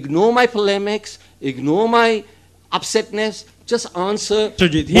ignore my polemics, ignore my upsetness, just answer.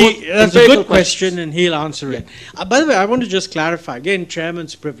 That's a good question, and he'll answer it. By the way, I want to just clarify, again,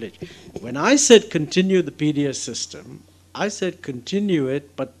 Chairman's privilege. When I said continue the PDS system, I said continue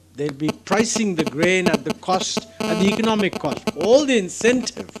it, but they'll be pricing the grain at the cost, at the economic cost. All the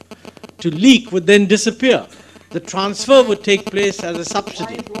incentive to leak would then disappear. The transfer would take place as a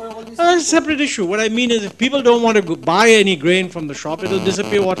subsidy. That's a separate issue. What I mean is if people don't want to buy any grain from the shop, it'll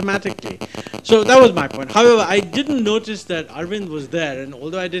disappear automatically. So that was my point. However, I didn't notice that Arvind was there, and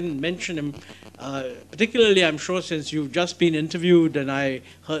although I didn't mention him, particularly I'm sure since you've just been interviewed and I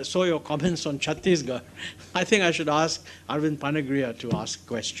saw your comments on Chhattisgarh, I think I should ask Arvind Panagriya to ask a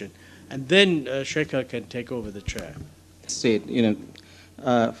question. And then Shekhar can take over the chair. State,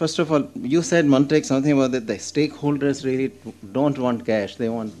 first of all, you said, Montague, something about that the stakeholders really don't want cash, they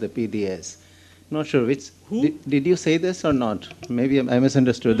want the PDS. Not sure which. Did you say this or not? Maybe I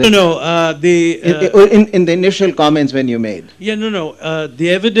misunderstood. No. In the initial comments when you made. Yeah, no. The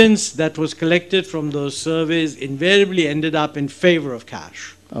evidence that was collected from those surveys invariably ended up in favor of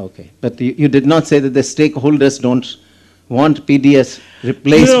cash. Okay, but you did not say that the stakeholders don't want PDS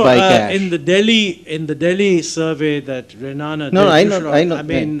replaced by cash. In the Delhi survey that Renana did. No, I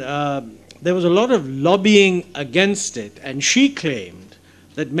know. There was a lot of lobbying against it, and she claimed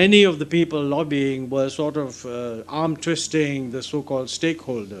that many of the people lobbying were sort of arm twisting the so-called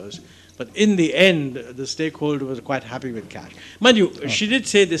stakeholders. But in the end, the stakeholder was quite happy with cash. Mind you, she did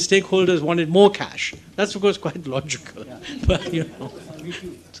say the stakeholders wanted more cash. That's, of course, quite logical. But, you know.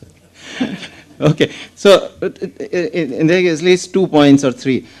 Okay, so in there is at least 2 points or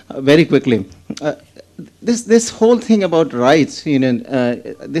 3, very quickly. This whole thing about rights, you know,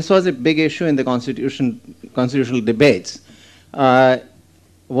 this was a big issue in the constitutional debates.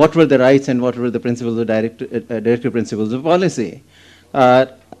 What were the rights and what were the principles of directive principles of policy?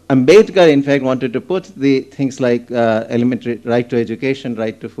 Ambedkar, in fact, wanted to put the things like elementary right to education,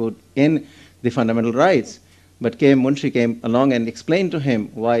 right to food in the fundamental rights. But Munshi came along and explained to him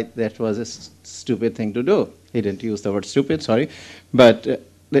why that was a stupid thing to do. He didn't use the word stupid, sorry. But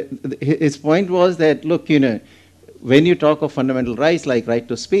his point was that, look, you know, when you talk of fundamental rights like right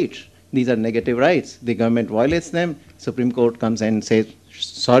to speech, these are negative rights. The government violates them. Supreme Court comes and says,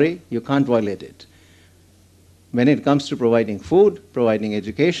 sorry, you can't violate it. When it comes to providing food, providing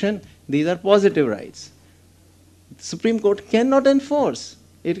education, these are positive rights. The Supreme Court cannot enforce.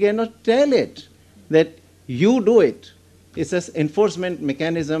 It cannot tell it that you do it. It's an enforcement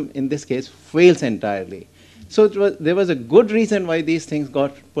mechanism, in this case, fails entirely. So there was a good reason why these things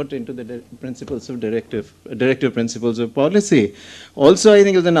got put into the principles of directive principles of policy. Also, I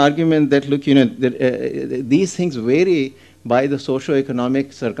think there's an argument that, look, you know, these things vary by the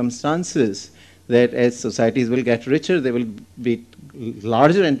socio-economic circumstances, that as societies will get richer, there will be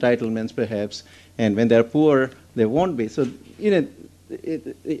larger entitlements perhaps, and when they're poor, there won't be. So, you know,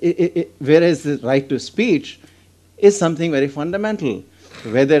 whereas the right to speech is something very fundamental.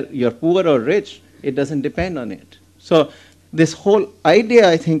 Whether you're poor or rich, it doesn't depend on it. So this whole idea,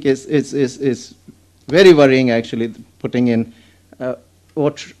 I think, is very worrying, actually, putting in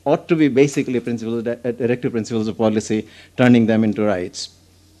what ought to be basically principles, directive principles of policy, turning them into rights.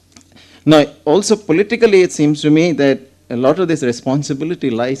 Now, also politically, it seems to me that a lot of this responsibility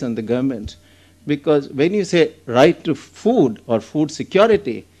lies on the government, because when you say right to food or food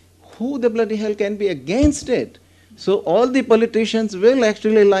security, who the bloody hell can be against it? So all the politicians will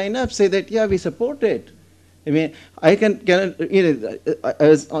actually line up, say that, yeah, we support it. I mean, I can you know, I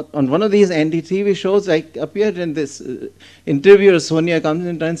was on one of these anti-TV shows, I appeared in this interview, Sonia comes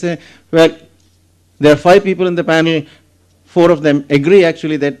in and says, well, there are 5 people in the panel, 4 of them agree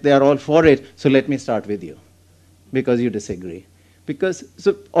actually that they are all for it, so let me start with you, because you disagree. Because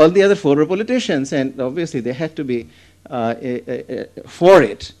so all the other 4 were politicians, and obviously they had to be for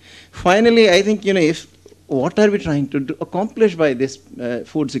it. Finally, I think, you know, what are we trying to accomplish by this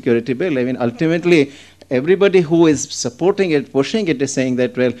food security bill? I mean, ultimately, everybody who is supporting it, pushing it, is saying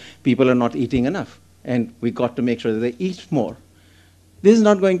that, well, people are not eating enough, and we got to make sure that they eat more. This is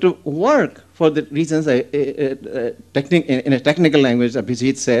not going to work for the reasons in a technical language,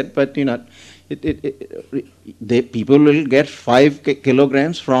 Abhijit said, but, you know, people will get 5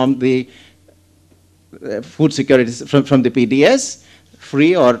 kilograms from the food security, from the PDS,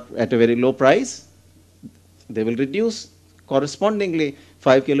 free or at a very low price. They will reduce correspondingly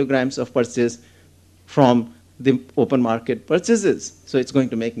 5 kilograms of purchase from the open market purchases. So it's going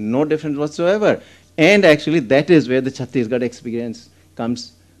to make no difference whatsoever. And actually, that is where the Chhattisgarh experience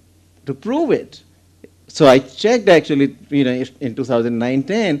comes to prove it. So I checked actually, you know, in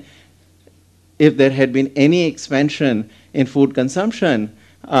 2009-10, if there had been any expansion in food consumption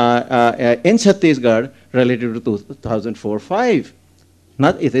in Chhattisgarh relative to 2004-05.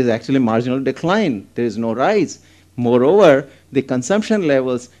 It is actually marginal decline. There is no rise. Moreover, the consumption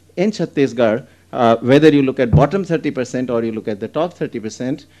levels in Chhattisgarh, whether you look at bottom 30% or you look at the top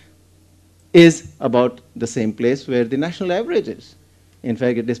 30%, is about the same place where the national average is. In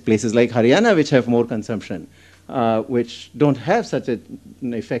fact, it is places like Haryana which have more consumption, which don't have such an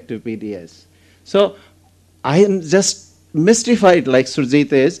effective PDS. So I am just mystified, like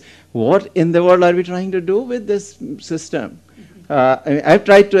Surjit is, what in the world are we trying to do with this system? I mean, I've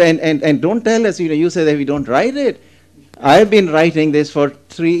tried to, and don't tell us, you know, you say that we don't write it. I've been writing this for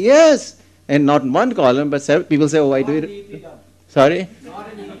 3 years, and not one column, but people say, oh, why do you? Sorry?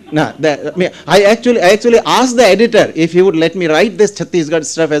 No, I actually asked the editor if he would let me write this Chhattisgarh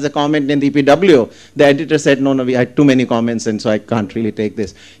stuff as a comment in the EPW. The editor said, no, we had too many comments, and so I can't really take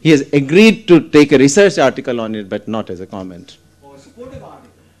this. He has agreed to take a research article on it, but not as a comment.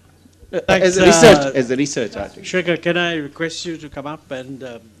 As a research article. Shekhar, can I request you to come up and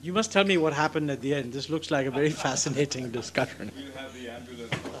you must tell me what happened at the end. This looks like a very fascinating discussion. We'll have the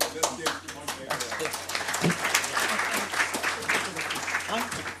ambulance.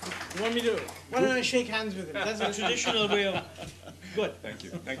 You want me to? Why don't I shake hands with him? That's a traditional way of. Good. Thank you.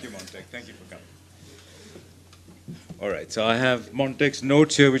 Thank you, Montek. Thank you for coming. All right, so I have Montek's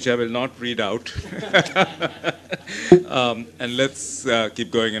notes here, which I will not read out. And let's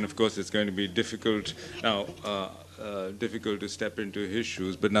keep going. And of course, it's going to be difficult now. Difficult to step into his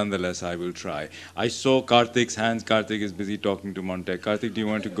shoes, but nonetheless, I will try. I saw Karthik's hands. Karthik is busy talking to Montek. Karthik, do you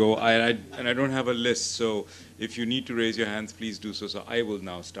want to go? And I don't have a list, so if you need to raise your hands, please do so. So I will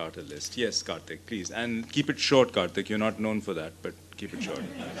now start a list. Yes, Karthik, please. And keep it short, Karthik. You're not known for that, but keep it short.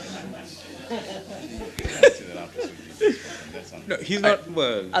 No, he's not,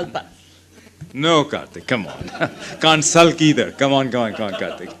 well... I'll pass. No, Karthik, come on. Can't sulk either. Come on,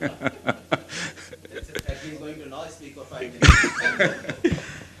 Karthik. He's going to now speak for 5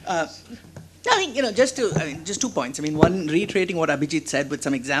 minutes. I think, just 2 points. I mean, one, reiterating what Abhijit said with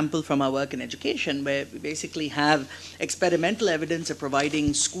some example from our work in education, where we basically have experimental evidence of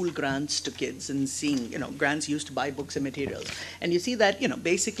providing school grants to kids and seeing, grants used to buy books and materials. And you see that,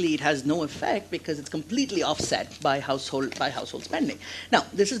 basically it has no effect because it's completely offset by household spending. Now,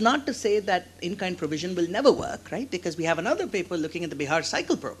 this is not to say that in-kind provision will never work, right? Because we have another paper looking at the Bihar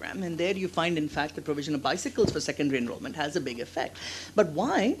cycle program, and there you find, in fact, the provision of bicycles for secondary enrollment has a big effect. But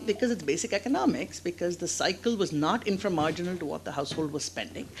why? Because it's basic economics, because the cycle was not inframarginal to what the household was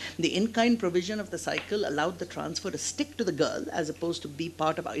spending. The in-kind provision of the cycle allowed the transfer to stick to the girl as opposed to be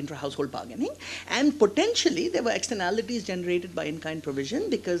part of our intra-household bargaining. And potentially there were externalities generated by in-kind provision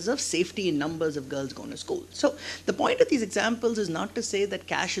because of safety in numbers of girls going to school. So the point of these examples is not to say that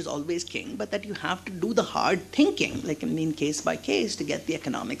cash is always king, but that you have to do the hard thinking, case by case, to get the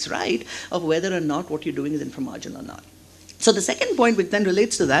economics right of whether or not what you're doing is inframarginal or not. So the second point, which then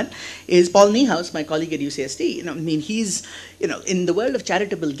relates to that, is Paul Niehaus, my colleague at UCSD. He's, in the world of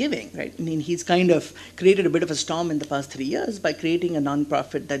charitable giving, right? He's kind of created a bit of a storm in the past 3 years by creating a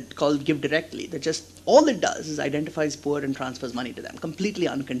nonprofit that called Give Directly. That just all it does is identifies poor and transfers money to them completely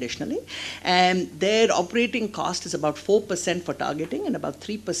unconditionally. And their operating cost is about 4% for targeting and about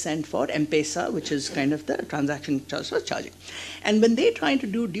 3% for M-Pesa, which is kind of the transaction charge for charging. And when they're trying to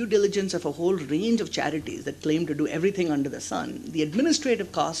do due diligence of a whole range of charities that claim to do everything under the sun, the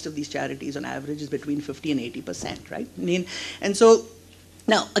administrative cost of these charities on average is between 50 and 80%, right? And so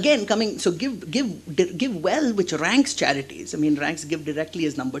now again Give Well, which ranks charities, ranks Give Directly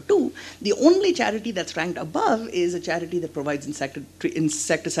as number 2. The only charity that's ranked above is a charity that provides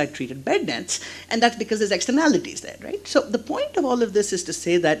insecticide treated bed nets, and that's because there's externalities there, right? So the point of all of this is to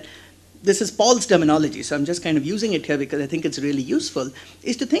say that this is Paul's terminology, so I'm just kind of using it here because I think it's really useful,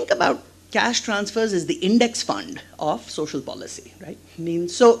 is to think about cash transfers as the index fund of social policy, right?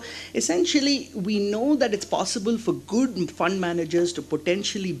 So essentially, we know that it's possible for good fund managers to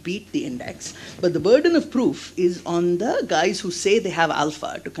potentially beat the index, but the burden of proof is on the guys who say they have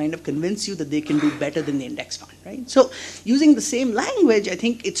alpha to kind of convince you that they can do better than the index fund, right? So using the same language, I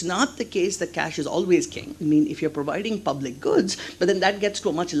think it's not the case that cash is always king. If you're providing public goods, but then that gets to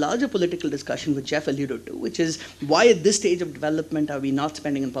a much larger political discussion which Jeff alluded to, which is why at this stage of development are we not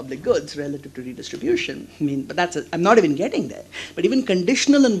spending on public goods relative to redistribution? But I'm not even getting there. But even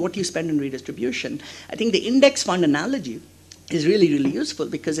conditional on what you spend on redistribution, I think the index fund analogy is really, really useful,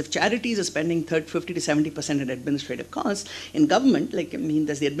 because if charities are spending 50 to 70% in administrative costs, in government,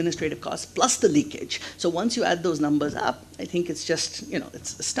 there's the administrative costs plus the leakage. So once you add those numbers up, I think it's just,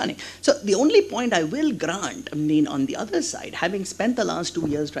 it's stunning. So the only point I will grant, on the other side, having spent the last 2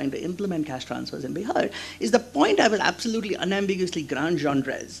 years trying to implement cash transfers in Bihar, is the point I will absolutely unambiguously grant Jean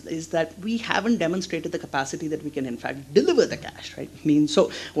Drez, is that we haven't demonstrated the capacity that we can in fact deliver the cash, right?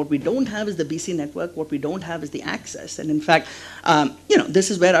 So what we don't have is the BC network, what we don't have is the access, and in fact,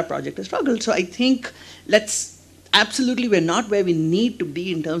 this is where our project has struggled. So I think we're not where we need to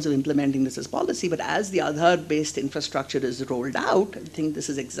be in terms of implementing this as policy, but as the Aadhaar-based infrastructure is rolled out, I think this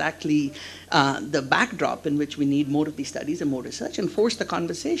is exactly the backdrop in which we need more of these studies and more research, and force the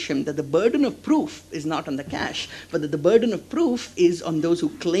conversation that the burden of proof is not on the cash, but that the burden of proof is on those who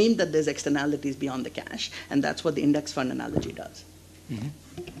claim that there's externalities beyond the cash, and that's what the index fund analogy does. Mm-hmm.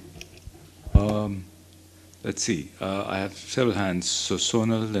 Let's see. I have several hands. So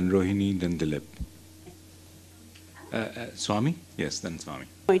Sonal, then Rohini, then Dilip. Swami? Yes, then Swami.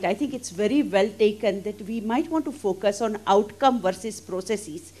 I think it's very well taken that we might want to focus on outcome versus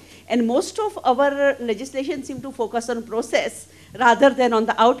processes. And most of our legislation seem to focus on process rather than on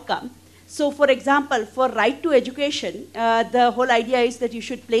the outcome. So for example, for right to education, the whole idea is that you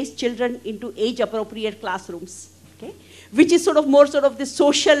should place children into age-appropriate classrooms, okay? Which is more the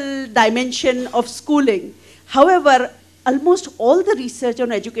social dimension of schooling. However, almost all the research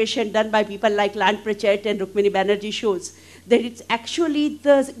on education done by people like Lant Pritchett and Rukmini Banerjee shows that it's actually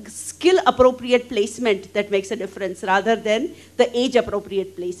the skill-appropriate placement that makes a difference rather than the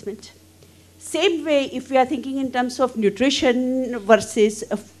age-appropriate placement. Same way, if we are thinking in terms of nutrition versus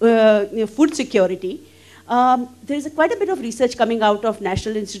food security, there is quite a bit of research coming out of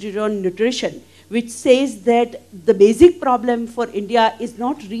National Institute on Nutrition, which says that the basic problem for India is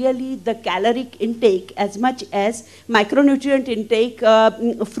not really the caloric intake as much as micronutrient intake,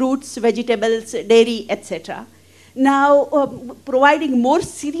 fruits, vegetables, dairy, etc. Now, providing more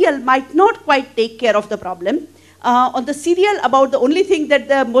cereal might not quite take care of the problem. On the cereal, about the only thing that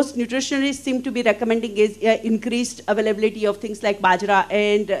the most nutritionists seem to be recommending is increased availability of things like bajra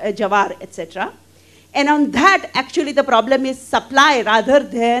and jawar, etc. And on that, actually, the problem is supply rather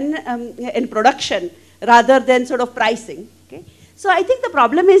than in production, rather than sort of pricing. Okay? So I think the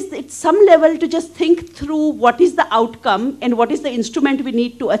problem is at some level to just think through what is the outcome and what is the instrument we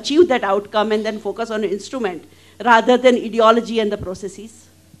need to achieve that outcome, and then focus on an instrument rather than ideology and the processes.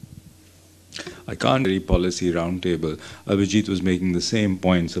 I can't read policy roundtable. Abhijit was making the same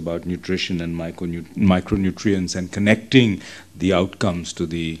points about nutrition and micronutrients and connecting the outcomes to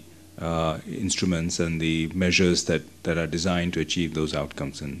the instruments and the measures that are designed to achieve those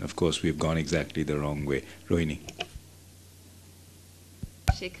outcomes. And of course, we've gone exactly the wrong way. Rohini.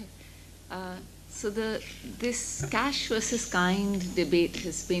 Shekhar, so this cash versus kind debate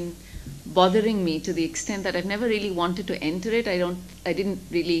has been bothering me to the extent that I've never really wanted to enter it. I didn't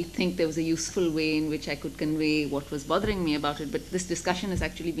really think there was a useful way in which I could convey what was bothering me about it, but this discussion has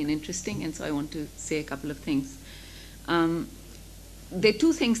actually been interesting, and so I want to say a couple of things. There are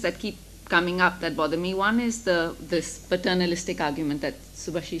two things that keep coming up that bother me. One is this paternalistic argument that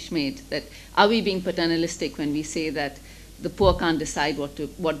Subhashish made, that are we being paternalistic when we say that the poor can't decide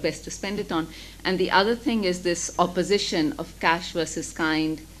what best to spend it on? And the other thing is this opposition of cash versus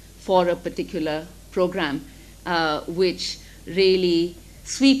kind for a particular program, which really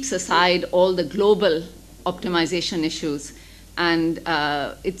sweeps aside all the global optimization issues. And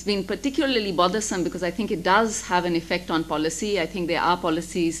it's been particularly bothersome because I think it does have an effect on policy. I think there are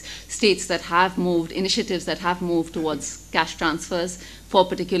policies, states that have moved, initiatives that have moved towards cash transfers for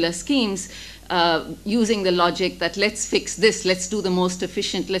particular schemes, using the logic that let's fix this, let's do the most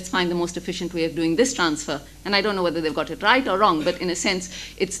efficient, let's find the most efficient way of doing this transfer. And I don't know whether they've got it right or wrong, but in a sense,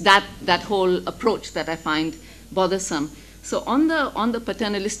 it's that whole approach that I find bothersome. So on the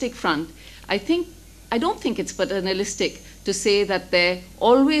paternalistic front, I don't think it's paternalistic to say that they're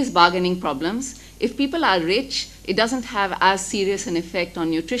always bargaining problems. If people are rich, it doesn't have as serious an effect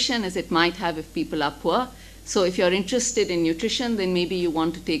on nutrition as it might have if people are poor. So if you're interested in nutrition, then maybe you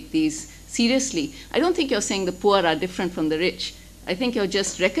want to take these seriously. I don't think you're saying the poor are different from the rich. I think you're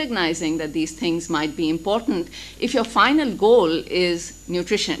just recognizing that these things might be important if your final goal is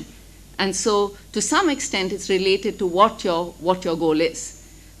nutrition. And so to some extent, it's related to what your goal is.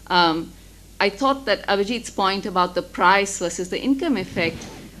 I thought that Abhijit's point about the price versus the income effect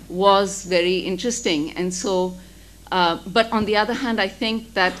was very interesting. And so, but on the other hand, I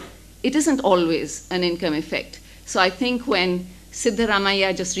think that it isn't always an income effect. So I think when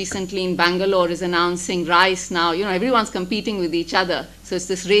Siddharamaiah just recently in Bangalore is announcing rice now, everyone's competing with each other. So it's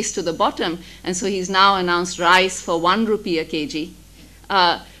this race to the bottom. And so he's now announced rice for 1 rupee a kg.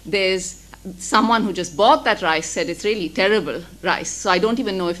 There's someone who just bought that rice said it's really terrible rice. So I don't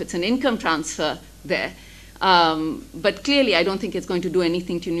even know if it's an income transfer there. But clearly, I don't think it's going to do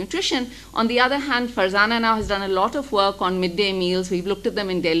anything to nutrition. On the other hand, Farzana now has done a lot of work on midday meals. We've looked at them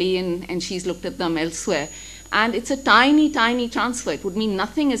in Delhi, and she's looked at them elsewhere. And it's a tiny, tiny transfer. It would mean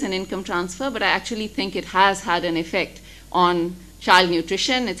nothing as an income transfer, but I actually think it has had an effect on child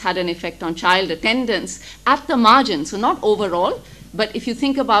nutrition. It's had an effect on child attendance at the margin. So not overall, but if you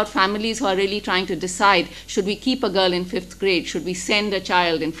think about families who are really trying to decide, should we keep a girl in 5th grade? Should we send a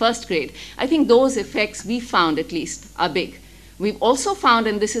child in 1st grade? I think those effects we found at least are big. We've also found,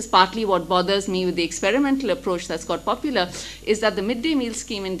 and this is partly what bothers me with the experimental approach that's got popular, is that the midday meal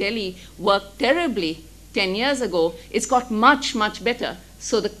scheme in Delhi worked terribly 10 years ago. It's got much, much better.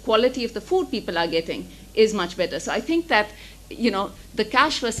 So the quality of the food people are getting is much better. So I think that, the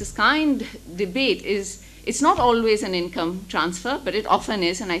cash versus kind debate it's not always an income transfer, but it often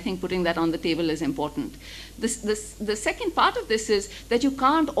is, and I think putting that on the table is important. The second part of this is that you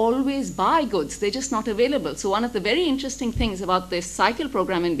can't always buy goods. They're just not available. So one of the very interesting things about this cycle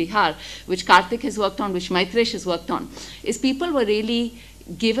program in Bihar, which Karthik has worked on, which Maitresh has worked on, is people were really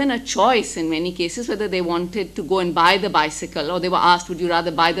given a choice in many cases whether they wanted to go and buy the bicycle, or they were asked, would you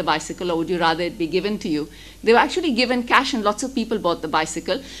rather buy the bicycle or would you rather it be given to you? They were actually given cash, and lots of people bought the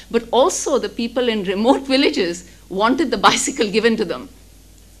bicycle, but also the people in remote villages wanted the bicycle given to them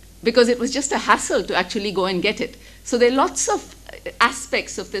because it was just a hassle to actually go and get it. So there are lots of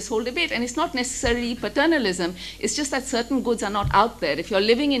aspects of this whole debate. And it's not necessarily paternalism, it's just that certain goods are not out there. If you're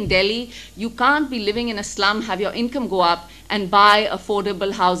living in Delhi, you can't be living in a slum, have your income go up, and buy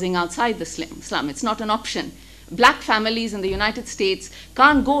affordable housing outside the slum. It's not an option. Black families in the United States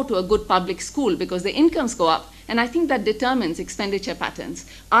can't go to a good public school because their incomes go up, and I think that determines expenditure patterns.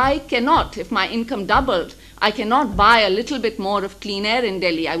 I cannot, if my income doubled, I cannot buy a little bit more of clean air in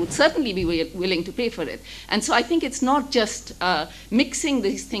Delhi. I would certainly be willing to pay for it. And so I think it's not just mixing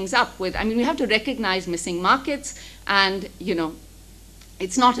these things up with, I mean, we have to recognize missing markets, and, you know,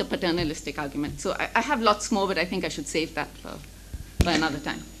 it's not a paternalistic argument. So I have lots more, but I think I should save that for another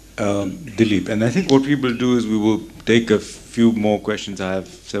time. Dilip, and I think what we will do is we will take a few more questions. I have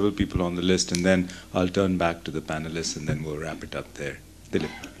several people on the list, and then I'll turn back to the panelists, and then we'll wrap it up there.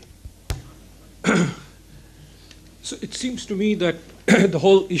 Dilip. So it seems to me that the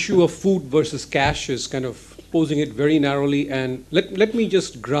whole issue of food versus cash is kind of posing it very narrowly, and let me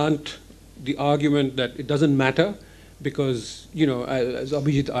just grant the argument that it doesn't matter because, you know, as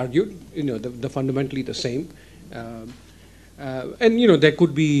Abhijit argued, you know, they're fundamentally the same. And, you know, there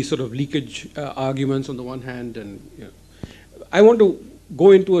could be sort of leakage arguments on the one hand, and, you know, I want to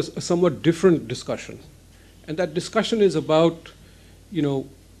go into a somewhat different discussion. And that discussion is about, you know,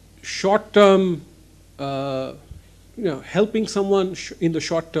 short-term, you know, helping someone in the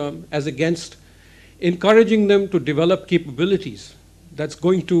short term as against encouraging them to develop capabilities that's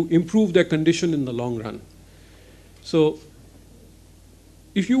going to improve their condition in the long run. So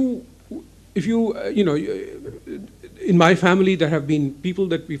if you know, in my family, there have been people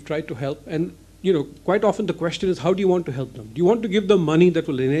that we've tried to help, and, you know, quite often the question is, how do you want to help them? Do you want to give them money that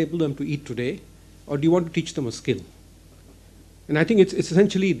will enable them to eat today, or do you want to teach them a skill? And I think it's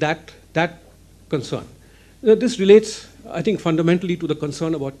essentially that concern. Now, this relates, I think, fundamentally to the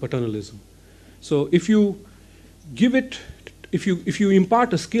concern about paternalism. So if you give it, if you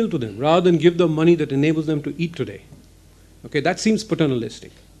impart a skill to them, rather than give them money that enables them to eat today, okay, that seems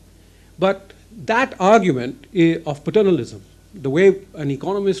paternalistic. But that argument of paternalism, the way an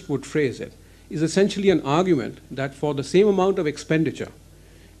economist would phrase it, is essentially an argument that for the same amount of expenditure,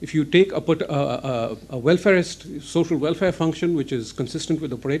 if you take a welfarist social welfare function which is consistent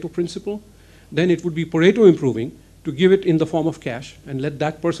with the Pareto principle, then it would be Pareto improving to give it in the form of cash and let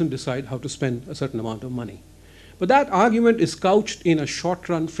that person decide how to spend a certain amount of money. But that argument is couched in a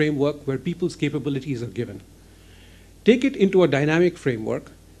short-run framework where people's capabilities are given. Take it into a dynamic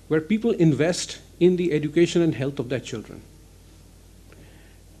framework where people invest in the education and health of their children.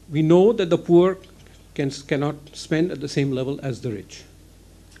 We know that the poor cannot spend at the same level as the rich,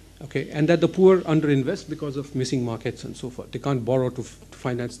 okay, and that the poor underinvest because of missing markets and so forth. They can't borrow to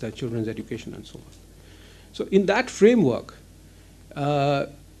finance their children's education and so on. So in that framework,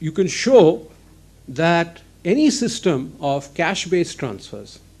 you can show that any system of cash-based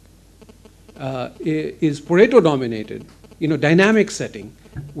transfers is Pareto-dominated in a dynamic setting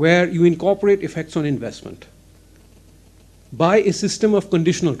where you incorporate effects on investment by a system of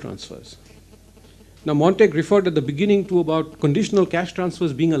conditional transfers. Now, Montag referred at the beginning to about conditional cash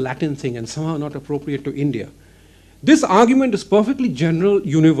transfers being a Latin thing and somehow not appropriate to India. This argument is perfectly general,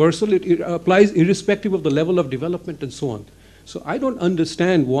 universal. It applies irrespective of the level of development and so on. So I don't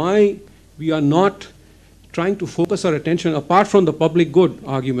understand why we are not trying to focus our attention, apart from the public good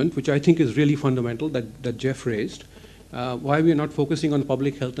argument, which I think is really fundamental, that Jeff raised, why we are not focusing on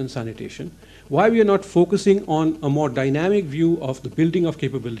public health and sanitation, why we are not focusing on a more dynamic view of the building of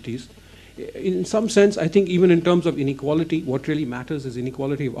capabilities. In some sense, I think even in terms of inequality, what really matters is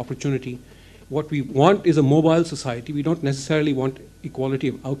inequality of opportunity. What we want is a mobile society. We don't necessarily want equality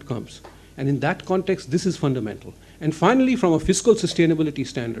of outcomes. And in that context, this is fundamental. And finally, from a fiscal sustainability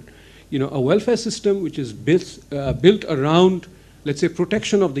standard, you know, a welfare system which is built around, let's say,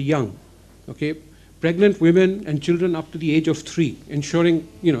 protection of the young, okay, pregnant women and children up to the age of 3, ensuring,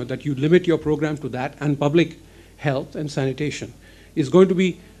 you know, that you limit your program to that, and public health and sanitation is going to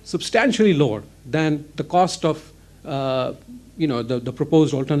be substantially lower than the cost of, you know, the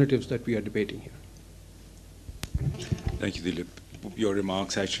proposed alternatives that we are debating here. Thank you, Dilip. Your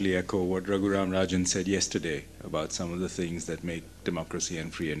remarks actually echo what Raghuram Rajan said yesterday about some of the things that make democracy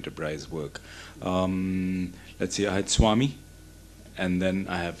and free enterprise work. Let's see, I had Swami, and then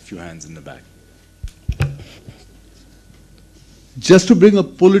I have a few hands in the back. Just to bring a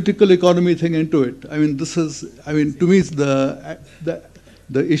political economy thing into it, I mean, this is, I mean, to me, it's the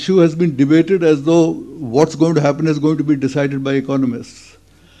issue has been debated as though what's going to happen is going to be decided by economists.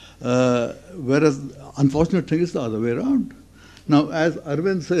 Whereas, unfortunate thing is the other way around. Now, as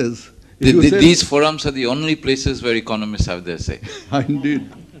Arvind says, these forums are the only places where economists have their say. Indeed.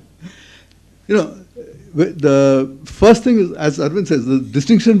 You know, the first thing is, as Arvind says, the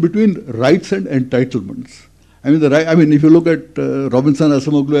distinction between rights and entitlements. I mean, if you look at Robinson,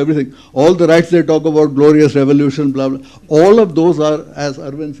 Acemoglu, everything, all the rights they talk about, glorious revolution, blah, blah, all of those are, as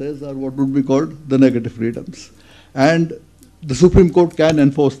Arvind says, are what would be called the negative freedoms. And the Supreme Court can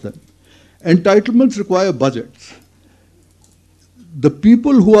enforce them. Entitlements require budgets. The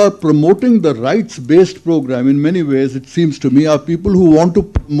people who are promoting the rights-based program, in many ways, it seems to me, are people who want to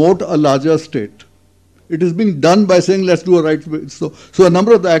promote a larger state. It is being done by saying, let's do a rights-based. So a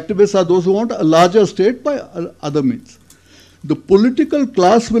number of the activists are those who want a larger state by other means. The political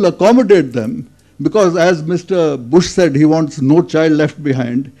class will accommodate them because, as Mr. Bush said, he wants no child left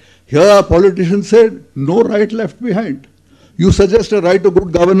behind. Here our politicians said, no right left behind. You suggest a right to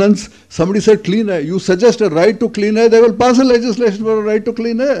good governance, somebody said clean air. You suggest a right to clean air, they will pass a legislation for a right to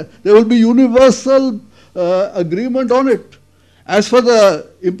clean air. There will be universal agreement on it. As for the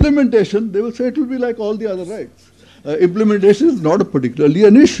implementation, they will say it will be like all the other rights. Implementation is not particularly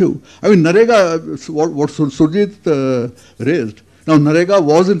an issue. I mean, Narega, what Surjit raised. Now, Narega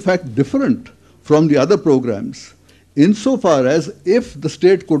was in fact different from the other programs insofar as if the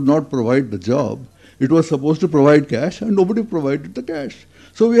state could not provide the job, it was supposed to provide cash and nobody provided the cash.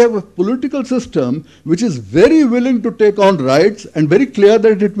 So we have a political system which is very willing to take on rights and very clear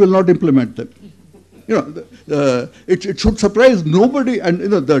that it will not implement them. You know, it should surprise nobody, and you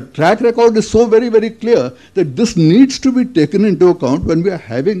know, the track record is so very, very clear that this needs to be taken into account when we are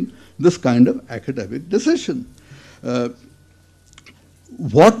having this kind of academic decision.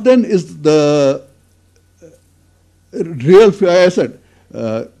 What then is the real fear? I said,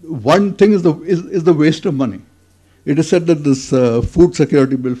 one thing is the waste of money. It is said that this food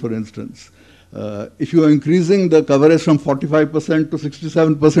security bill, for instance, if you are increasing the coverage from 45% to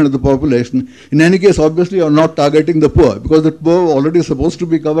 67% of the population, in any case, obviously, you are not targeting the poor, because the poor are already supposed to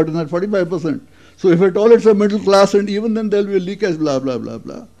be covered in that 45%. So if at all it's a middle class, and even then there will be a leakage, blah, blah, blah,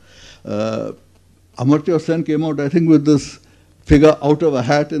 blah. Amartya Sen came out, I think, with this figure out of a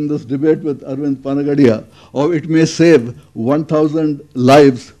hat in this debate with Arvind Panagadia, or it may save 1,000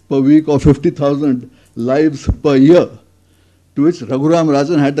 lives per week or 50,000 lives per year. To which Raghuram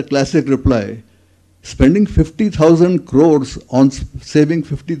Rajan had the classic reply, spending 50,000 crores on saving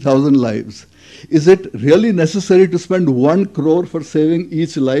 50,000 lives. Is it really necessary to spend 1 crore for saving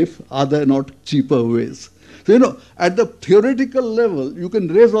each life? Are there not cheaper ways? So, you know, at the theoretical level, you can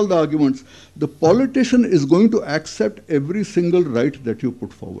raise all the arguments. The politician is going to accept every single right that you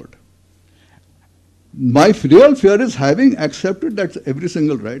put forward. My real fear is having accepted that every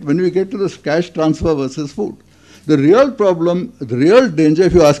single right, when we get to this cash transfer versus food. The real problem, the real danger,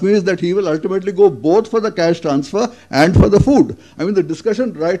 if you ask me, is that he will ultimately go both for the cash transfer and for the food. I mean, the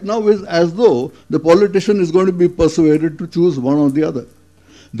discussion right now is as though the politician is going to be persuaded to choose one or the other.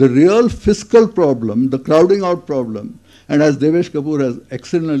 The real fiscal problem, the crowding out problem, and as Devesh Kapoor has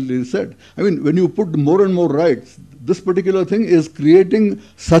excellently said, I mean, when you put more and more rights, this particular thing is creating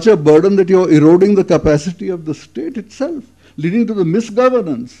such a burden that you are eroding the capacity of the state itself, leading to the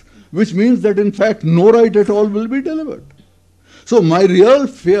misgovernance, which means that in fact no right at all will be delivered. So my real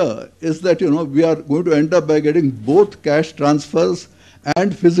fear is that, you know, we are going to end up by getting both cash transfers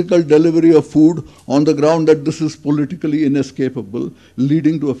and physical delivery of food on the ground that this is politically inescapable,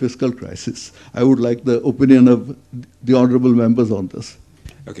 leading to a fiscal crisis. I would like the opinion of the honorable members on this.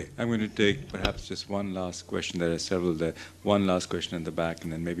 Okay, I'm going to take perhaps just one last question. There are several there. One last question in the back,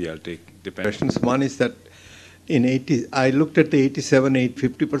 and then maybe I'll take questions. One is that I looked at the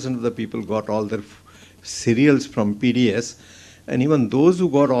 50% of the people got all their cereals from PDS, and even those who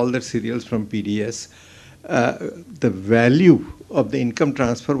got all their cereals from PDS, the value of the income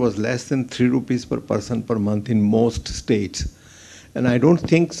transfer was less than 3 rupees per person per month in most states. And I don't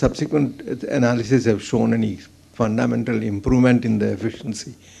think subsequent analysis have shown any fundamental improvement in the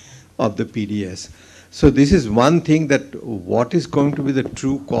efficiency of the PDS. So this is one thing, that what is going to be the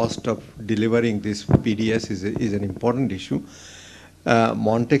true cost of delivering this PDS is an important issue.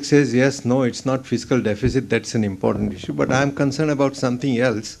 Montek says, yes, no, it's not fiscal deficit, that's an important issue, but I'm concerned about something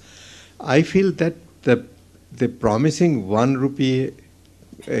else. I feel that the promising 1 rupee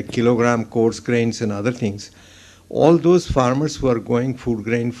a kilogram coarse grains and other things, all those farmers who are growing food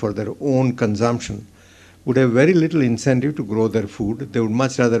grain for their own consumption would have very little incentive to grow their food. They would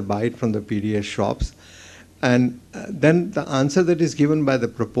much rather buy it from the PDS shops. And then the answer that is given by the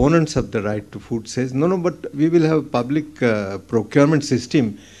proponents of the right to food says, no, but we will have a public procurement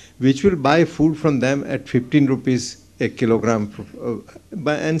system which will buy food from them at 15 rupees a kilogram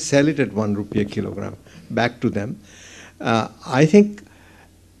and sell it at 1 rupee a kilogram back to them. I think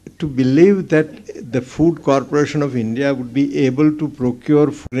to believe that the Food Corporation of India would be able to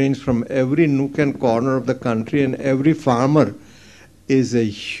procure food grains from every nook and corner of the country and every farmer is a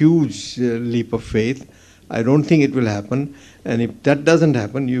huge leap of faith. I don't think it will happen. And if that doesn't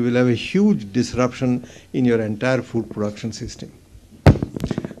happen, you will have a huge disruption in your entire food production system.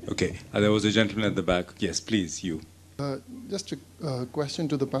 Okay, there was a gentleman at the back. Yes, please, you. Just a question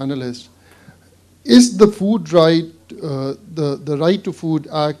to the panelists. Is the food right, the Right to Food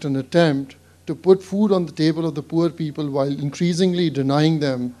Act an attempt to put food on the table of the poor people while increasingly denying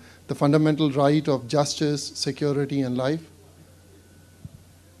them the fundamental right of justice, security, and life?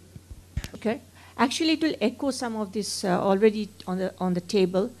 Okay. Actually, it will echo some of this already on the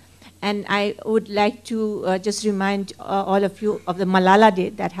table. And I would like to just remind all of you of the Malala Day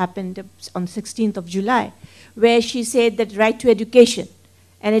that happened on 16th of July, where she said that right to education,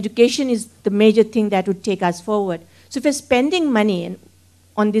 and education is the major thing that would take us forward. So if we're spending money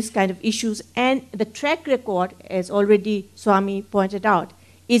on this kind of issues, and the track record, as already Swami pointed out,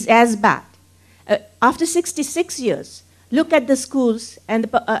 is as bad. After 66 years, look at the schools and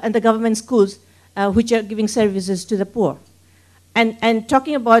the government schools which are giving services to the poor. And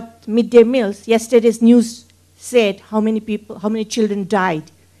talking about midday meals, yesterday's news said how many children died,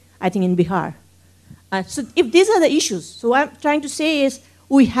 I think, in Bihar. So if these are the issues, so what I'm trying to say is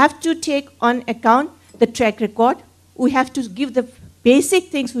we have to take on account the track record. We have to give the basic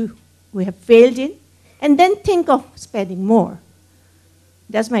things we have failed in, and then think of spending more.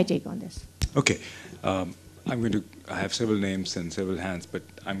 That's my take on this. Okay. I have several names and several hands, but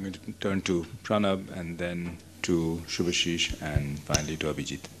I'm going to turn to Pranab and then to Shubhashish and finally to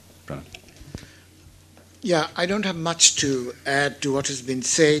Abhijit. Pranab. Yeah, I don't have much to add to what has been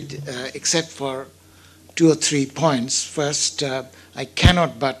said, except for 2 or 3 points. First, I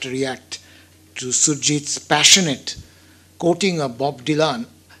cannot but react to Surjit's passionate quoting of Bob Dylan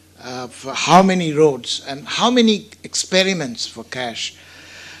for how many roads and how many experiments for cash.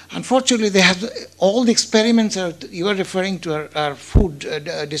 Unfortunately, they have all the experiments you are referring to are food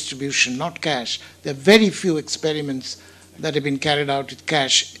distribution, not cash. There are very few experiments that have been carried out with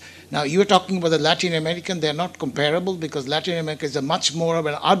cash. Now, you are talking about the Latin American. They are not comparable because Latin America is a much more of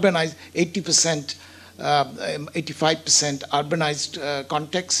an urbanized, 80%, 85% urbanized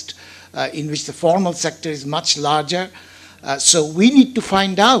context in which the formal sector is much larger. So we need to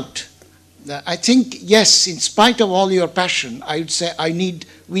find out. I think, yes, in spite of all your passion, I would say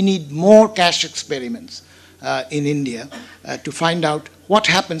we need more cash experiments in India to find out what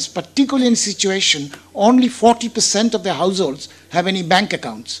happens, particularly in a situation only 40% of the households have any bank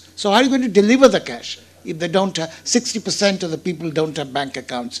accounts. So how are you going to deliver the cash if they don't have, 60% of the people don't have bank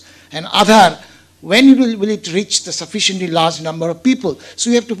accounts? And when will it reach the sufficiently large number of people?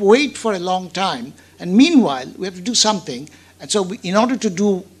 So you have to wait for a long time. And meanwhile, we have to do something. And so in order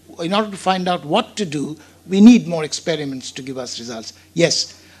to find out what to do, we need more experiments to give us results.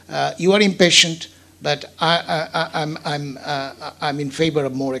 Yes, you are impatient, but I'm in favor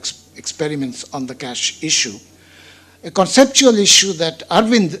of more experiments on the cash issue. A conceptual issue that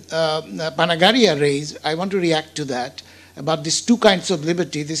Arvind Panagaria raised, I want to react to that, about these 2 kinds of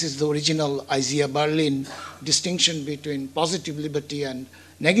liberty. This is the original Isaiah Berlin distinction between positive liberty and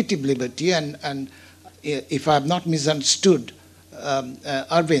negative liberty. And if I have not misunderstood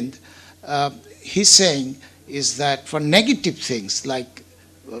Arvind, he's saying is that for negative things like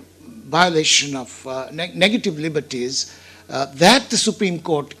violation of negative liberties, that the Supreme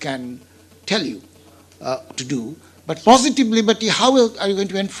Court can tell you to do. But positive liberty, how are you going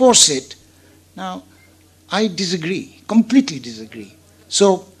to enforce it? Now, I disagree, completely disagree.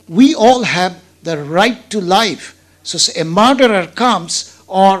 So we all have the right to life. So a murderer comes,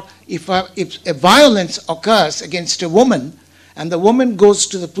 or if a violence occurs against a woman, and the woman goes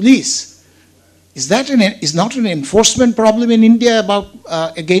to the police, is not an enforcement problem in India about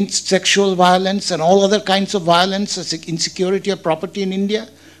against sexual violence and all other kinds of violence, insecurity of property in India?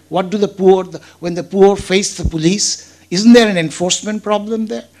 What do the poor, when the poor face the police, isn't there an enforcement problem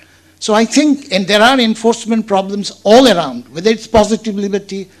there? So I think, and there are enforcement problems all around, whether it's positive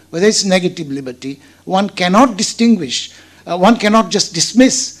liberty, whether it's negative liberty. One cannot distinguish, one cannot just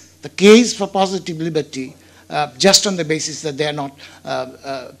dismiss the case for positive liberty just on the basis that they are not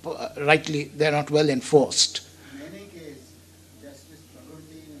they are not well enforced. In any case, Justice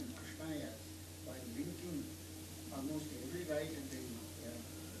Pragrati and Krishnaya, by linking almost every right in the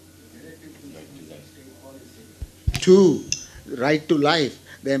directive to state policy to right to life,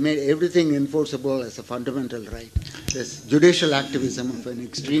 they made everything enforceable as a fundamental right. This judicial activism of an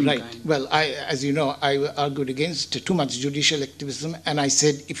extreme kind. Well, as you know, I argued against too much judicial activism, and I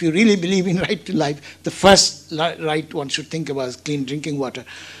said, if you really believe in right to life, the first right one should think about is clean drinking water.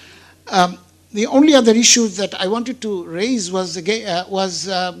 The only other issue that I wanted to raise was,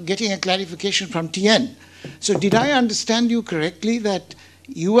 getting a clarification from TN. So did I understand you correctly that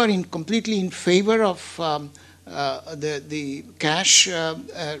you are completely in favor of the cash,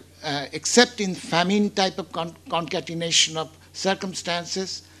 except in famine type of concatenation of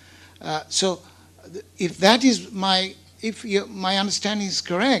circumstances? So if that is my understanding is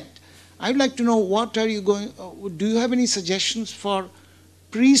correct, I'd like to know what are you going, do you have any suggestions for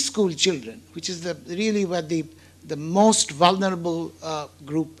preschool children, which is really where the most vulnerable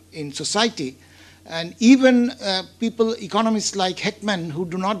group in society, and even people, economists like Heckman, who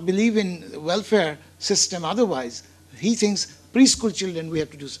do not believe in welfare system otherwise, he thinks preschool children we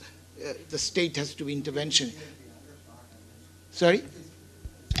have to do, the state has to be intervention. Sorry?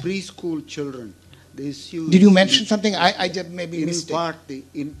 Preschool children. The issue Did you mention something? I just maybe missed it. In part, the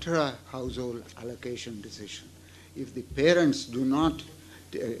intra-household allocation decision. If the parents do not,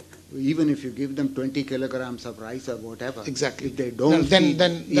 even if you give them 20 kilograms of rice or whatever, exactly. If they don't feed,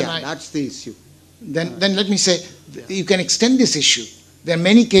 that's the issue. Then let me say, you can extend this issue. There are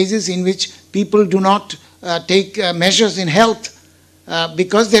many cases in which people do not take measures in health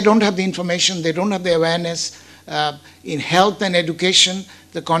because they don't have the information, they don't have the awareness. In health and education,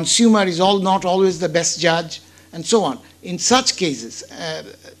 the consumer is not always the best judge, and so on. In such cases,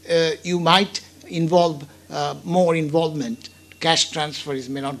 you might involve more involvement. Cash transfer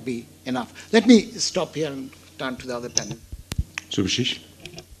may not be enough. Let me stop here and turn to the other panel. Subhashish.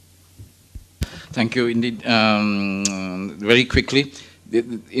 Thank you indeed. Very quickly,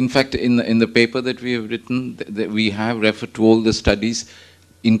 in fact, in the paper that we have written, we have referred to all the studies,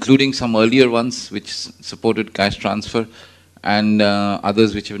 including some earlier ones which supported cash transfer, and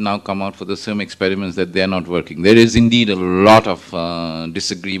others which have now come out for the same experiments that they are not working. There is indeed a lot of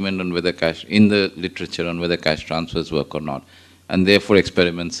disagreement on whether in the literature on whether cash transfers work or not, and therefore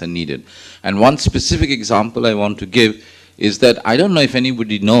experiments are needed. And one specific example I want to give is that I don't know if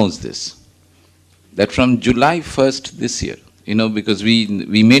anybody knows this, that from July 1st this year, because we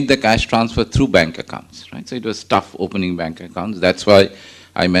made the cash transfer through bank accounts, right? So it was tough opening bank accounts. That's why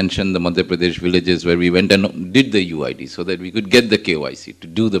I mentioned the Madhya Pradesh villages where we went and did the UID so that we could get the KYC to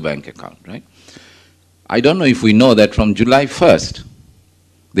do the bank account, right? I don't know if we know that from July 1st,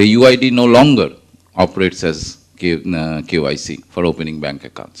 the UID no longer operates as KYC for opening bank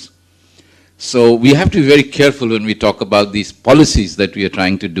accounts. So we have to be very careful when we talk about these policies that we are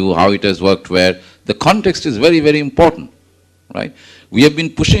trying to do, how it has worked, where the context is very, very important, right? We have been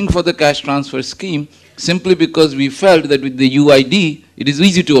pushing for the cash transfer scheme simply because we felt that with the UID, it is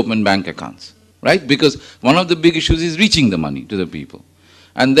easy to open bank accounts, right? Because one of the big issues is reaching the money to the people.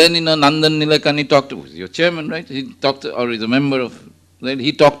 And then Nandan Nilekani talked, who's your chairman, right? He talked, or is a member of, right?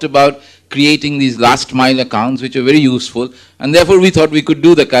 He talked about creating these last mile accounts, which are very useful, and therefore we thought we could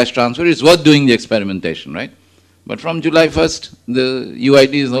do the cash transfer. It's worth doing the experimentation, right? But from July 1st, the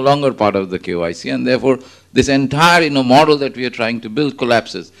UID is no longer part of the KYC, and therefore this entire model that we are trying to build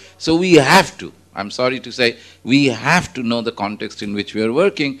collapses. So we have to, I'm sorry to say, we have to know the context in which we are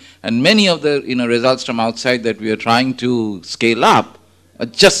working, and many of the results from outside that we are trying to scale up are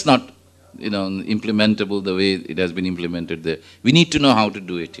just not implementable the way it has been implemented there. We need to know how to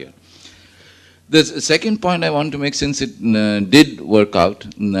do it here. The second point I want to make, since it did work out,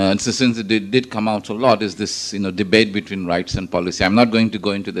 since it did come out a lot, is this debate between rights and policy. I'm not going to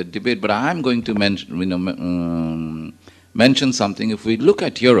go into the debate, but I am going to mention something. If we look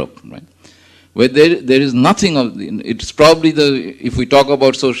at Europe, right, where there is nothing of, it's probably if we talk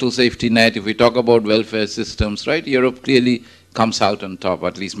about social safety net, if we talk about welfare systems, right, Europe clearly comes out on top.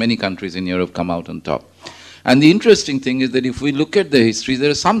 At least many countries in Europe come out on top. And the interesting thing is that if we look at the history, there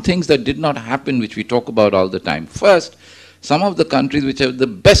are some things that did not happen which we talk about all the time. First, some of the countries which have the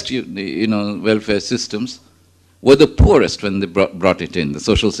best welfare systems were the poorest when they brought it in, the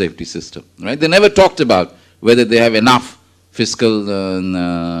social safety system, right? They never talked about whether they have enough fiscal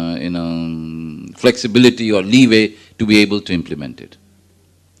flexibility or leeway to be able to implement it.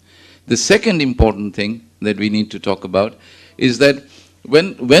 The second important thing that we need to talk about is that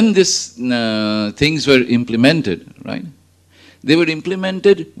when these things were implemented, right, they were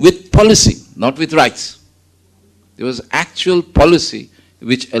implemented with policy, not with rights. There was actual policy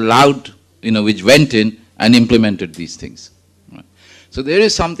which allowed, which went in and implemented these things. Right? So there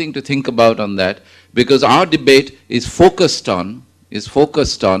is something to think about on that, because our debate is focused on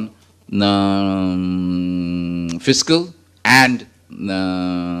fiscal and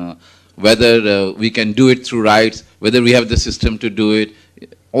whether we can do it through rights, whether we have the system to do it,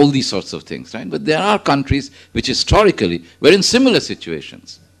 all these sorts of things, right? But there are countries which historically were in similar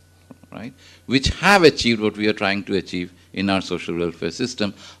situations, right, which have achieved what we are trying to achieve in our social welfare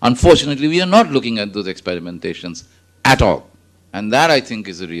system. Unfortunately, we are not looking at those experimentations at all. And that, I think,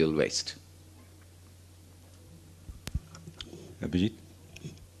 is a real waste. Abhijit?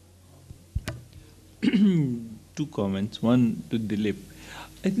 Two comments. One to Dilip.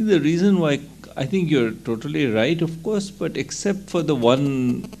 I think the reason why, I think you're totally right, of course, but except for the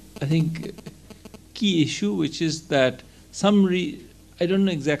one, I think, key issue, which is that I don't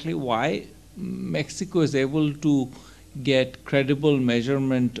know exactly why Mexico is able to get credible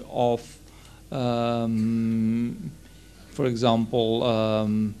measurement of, for example,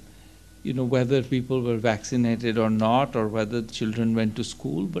 whether people were vaccinated or not, or whether children went to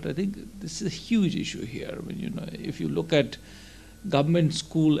school. But I think this is a huge issue here. I mean, if you look at government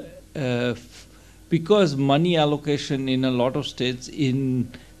school, because money allocation in a lot of states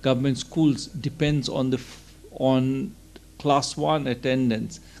in government schools depends on class 1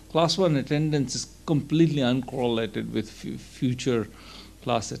 attendance. Class 1 attendance is completely uncorrelated with future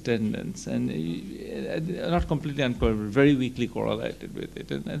class attendance, and not completely uncorrelated, very weakly correlated with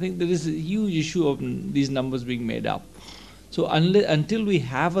it. And I think there is a huge issue of these numbers being made up. So until we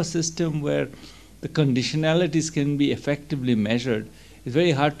have a system where the conditionalities can be effectively measured, it's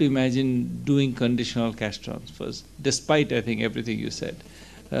very hard to imagine doing conditional cash transfers, despite, I think, everything you said.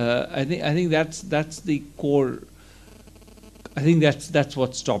 I think that's the core. I think that's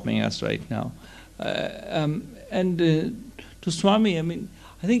what's stopping us right now. To Swami, I mean,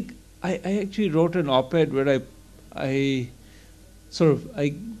 I think I actually wrote an op-ed where I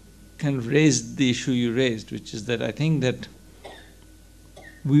kind of raised the issue you raised, which is that I think that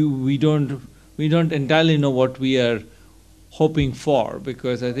we don't entirely know what we are hoping for,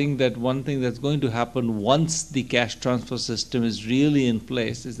 because I think that one thing that's going to happen once the cash transfer system is really in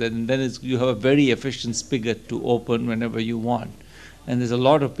place is that you have a very efficient spigot to open whenever you want. And there's a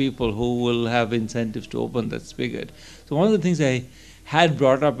lot of people who will have incentives to open that spigot. So one of the things I had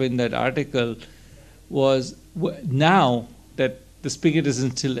brought up in that article was, now that the spigot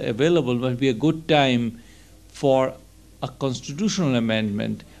isn't still available, might be a good time for a constitutional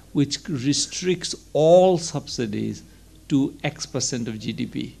amendment which restricts all subsidies to X% of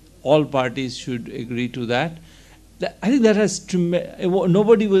GDP. All parties should agree to that. I think that has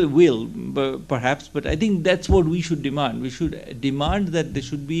nobody will perhaps, but I think that's what we should demand. We should demand that there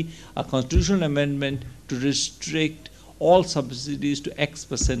should be a constitutional amendment to restrict all subsidies to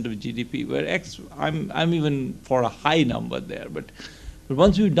X% of GDP. Where I'm even for a high number there, but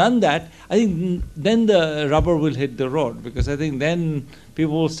once we've done that, I think then the rubber will hit the road, because I think then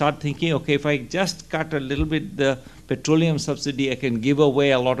people will start thinking, okay, if I just cut a little bit the petroleum subsidy, I can give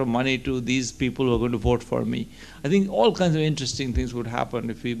away a lot of money to these people who are going to vote for me. I think all kinds of interesting things would happen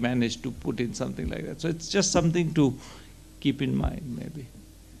if we managed to put in something like that. So it's just something to keep in mind, maybe.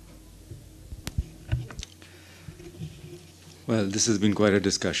 Well, this has been quite a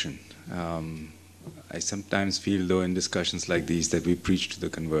discussion. I sometimes feel, though, in discussions like these that we preach to the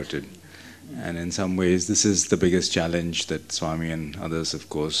converted. And in some ways, this is the biggest challenge that Swami and others, of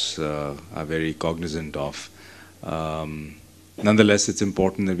course, are very cognizant of. Nonetheless, it's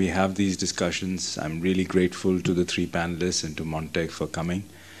important that we have these discussions. I'm really grateful to the three panelists and to Montec for coming.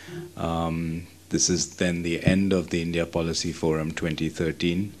 This is then the end of the India Policy Forum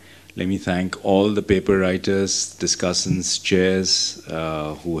 2013. Let me thank all the paper writers, discussants, chairs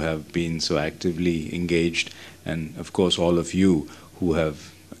who have been so actively engaged, and of course all of you who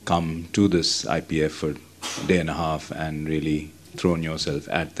have come to this IPF for a day and a half and really thrown yourself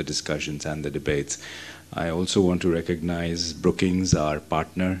at the discussions and the debates. I also want to recognize Brookings, our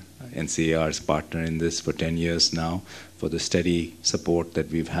partner, NCAR's partner in this for 10 years now, for the steady support that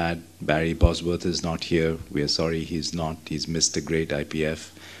we've had. Barry Bosworth is not here. We are sorry he's not. He's missed a great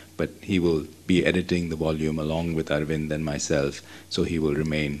IPF. But he will be editing the volume along with Arvind and myself, so he will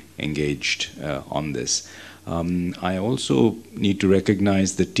remain engaged on this. I also need to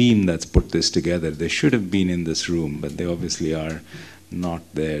recognize the team that's put this together. They should have been in this room, but they obviously are not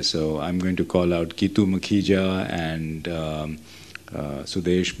there. So I'm going to call out Kitu Makhija and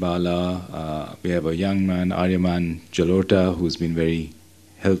Sudesh Bala. We have a young man, Aryaman Jalota, who's been very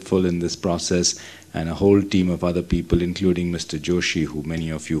helpful in this process, and a whole team of other people, including Mr. Joshi, who many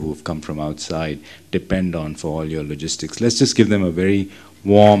of you who have come from outside depend on for all your logistics. Let's just give them a very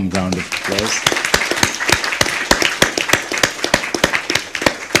warm round of applause.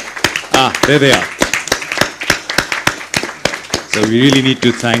 There they are. So we really need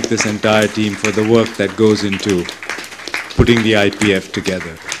to thank this entire team for the work that goes into putting the IPF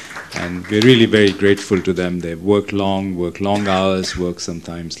together. And we're really very grateful to them. They've worked long hours, work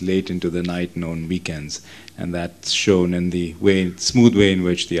sometimes late into the night and on weekends. And that's shown in the smooth way in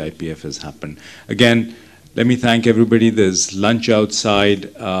which the IPF has happened. Again, Let me thank everybody. There's lunch outside.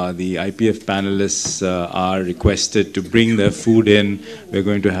 The IPF panelists are requested to bring their food in. We're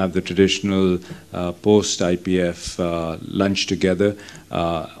going to have the traditional post-IPF lunch together.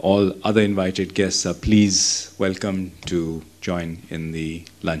 All other invited guests are please welcome to join in the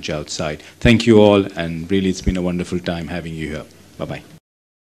lunch outside. Thank you all, and really it's been a wonderful time having you here. Bye-bye.